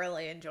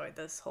thoroughly enjoyed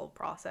this whole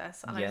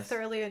process, and I've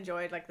thoroughly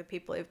enjoyed like the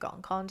people who've got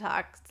in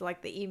contact,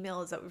 like the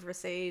emails that we've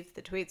received,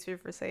 the tweets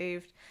we've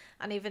received,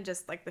 and even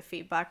just like the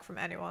feedback from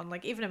anyone,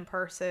 like even in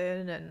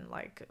person and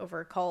like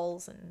over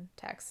calls and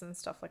texts and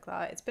stuff like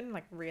that. It's been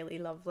like really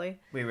lovely.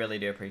 We really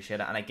do appreciate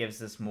it, and it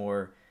gives us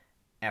more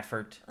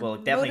effort. Well,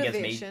 it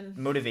definitely gives me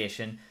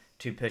motivation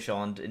to push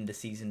on into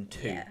season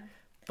 2. Yeah.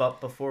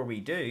 But before we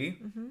do,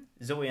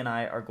 Zoe and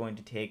I are going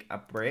to take a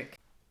break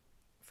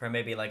for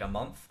maybe like a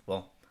month.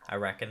 Well, I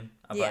reckon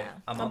about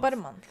a month. About a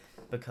month.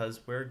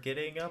 Because we're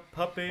getting a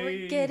puppy.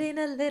 We're getting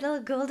a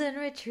little golden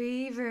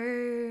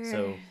retriever.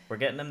 So we're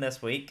getting him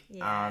this week.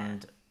 Yeah.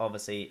 And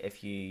obviously,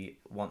 if you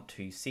want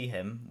to see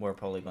him, we're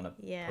probably going to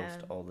Yeah.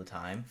 post all the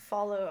time.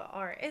 Follow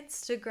our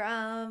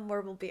Instagram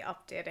where we'll be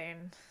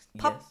updating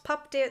Yes.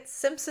 pup dates,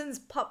 Simpsons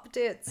pup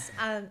dates,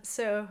 and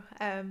so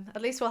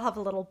at least we'll have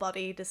a little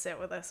buddy to sit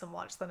with us and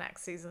watch the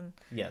next season.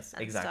 Yes,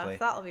 And exactly. stuff.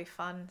 That'll be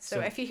fun. So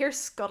So- if you hear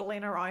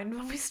scuttling around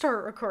when we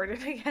start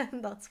recording again,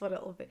 that's what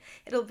it'll be.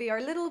 It'll be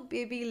our little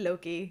baby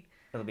Loki.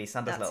 It'll be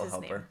Santa's That's little his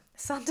helper. name.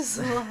 Santa's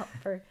little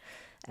helper.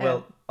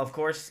 Well, of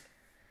course,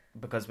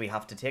 because we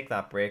have to take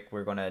that break,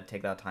 we're going to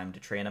take that time to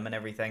train him and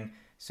everything.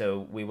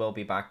 So we will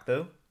be back,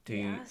 though, to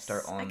yes,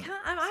 start on I'm season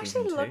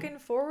actually 2. looking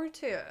forward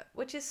to it,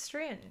 which is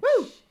strange.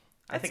 Woo!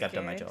 I That's think I've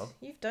done my good. job.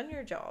 You've done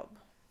your job.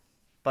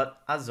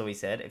 But as Zoe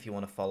said, if you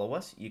want to follow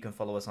us, you can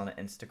follow us on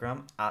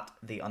Instagram at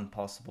The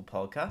Unpossible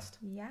Podcast.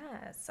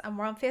 Yes, and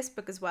we're on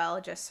Facebook as well.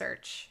 Just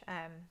search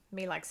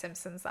Me Like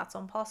Simpsons, That's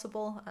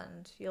Impossible,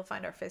 and you'll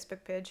find our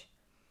Facebook page.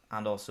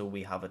 And also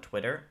we have a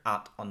Twitter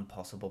at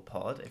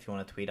UnpossiblePod if you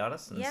want to tweet at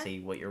us and Yeah. see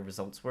what your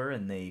results were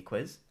in the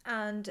quiz.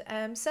 And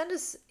send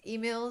us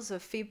emails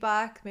of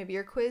feedback, maybe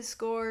your quiz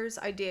scores,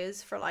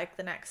 ideas for like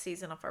the next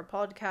season of our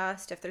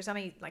podcast. If there's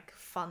any like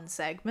fun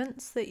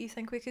segments that you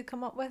think we could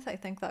come up with, I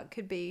think that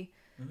could be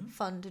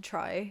fun to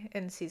try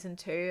in season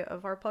 2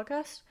 of our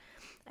podcast.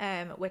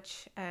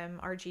 Which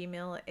our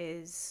Gmail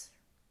is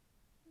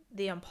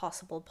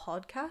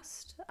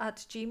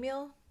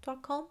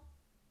theimpossiblepodcast@gmail.com.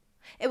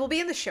 It will be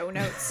in the show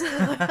notes.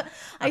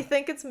 I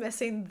think it's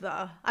missing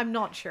the. I'm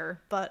not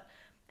sure, but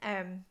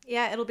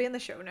yeah, it'll be in the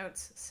show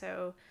notes.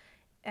 So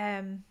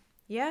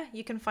yeah,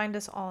 you can find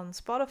us on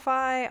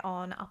Spotify,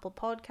 on Apple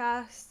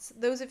Podcasts.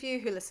 Those of you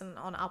who listen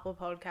on Apple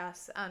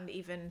Podcasts and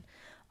even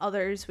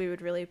others, we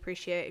would really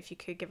appreciate if you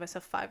could give us a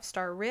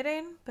 5-star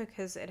rating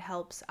because it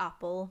helps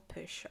Apple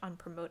push and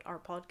promote our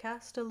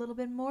podcast a little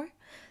bit more.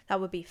 That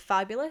would be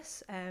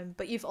fabulous.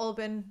 But you've all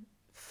been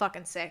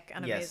fucking sick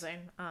and Yes.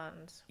 amazing,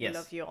 and Yes. we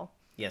love you all.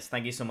 Yes,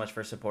 thank you so much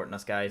for supporting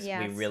us, guys.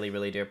 Yes. We really,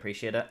 really do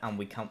appreciate it. And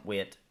we can't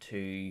wait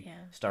to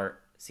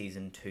start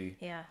season 2.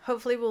 Yeah,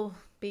 hopefully we'll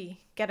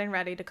be getting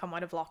ready to come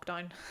out of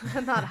lockdown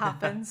when that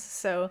happens.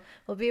 So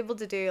we'll be able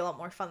to do a lot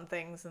more fun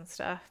things and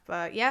stuff.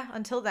 But yeah,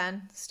 until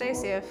then, stay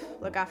safe,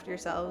 look after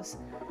yourselves,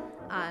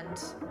 and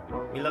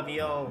We love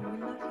you all. we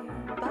love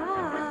you.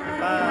 Bye.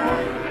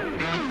 Bye.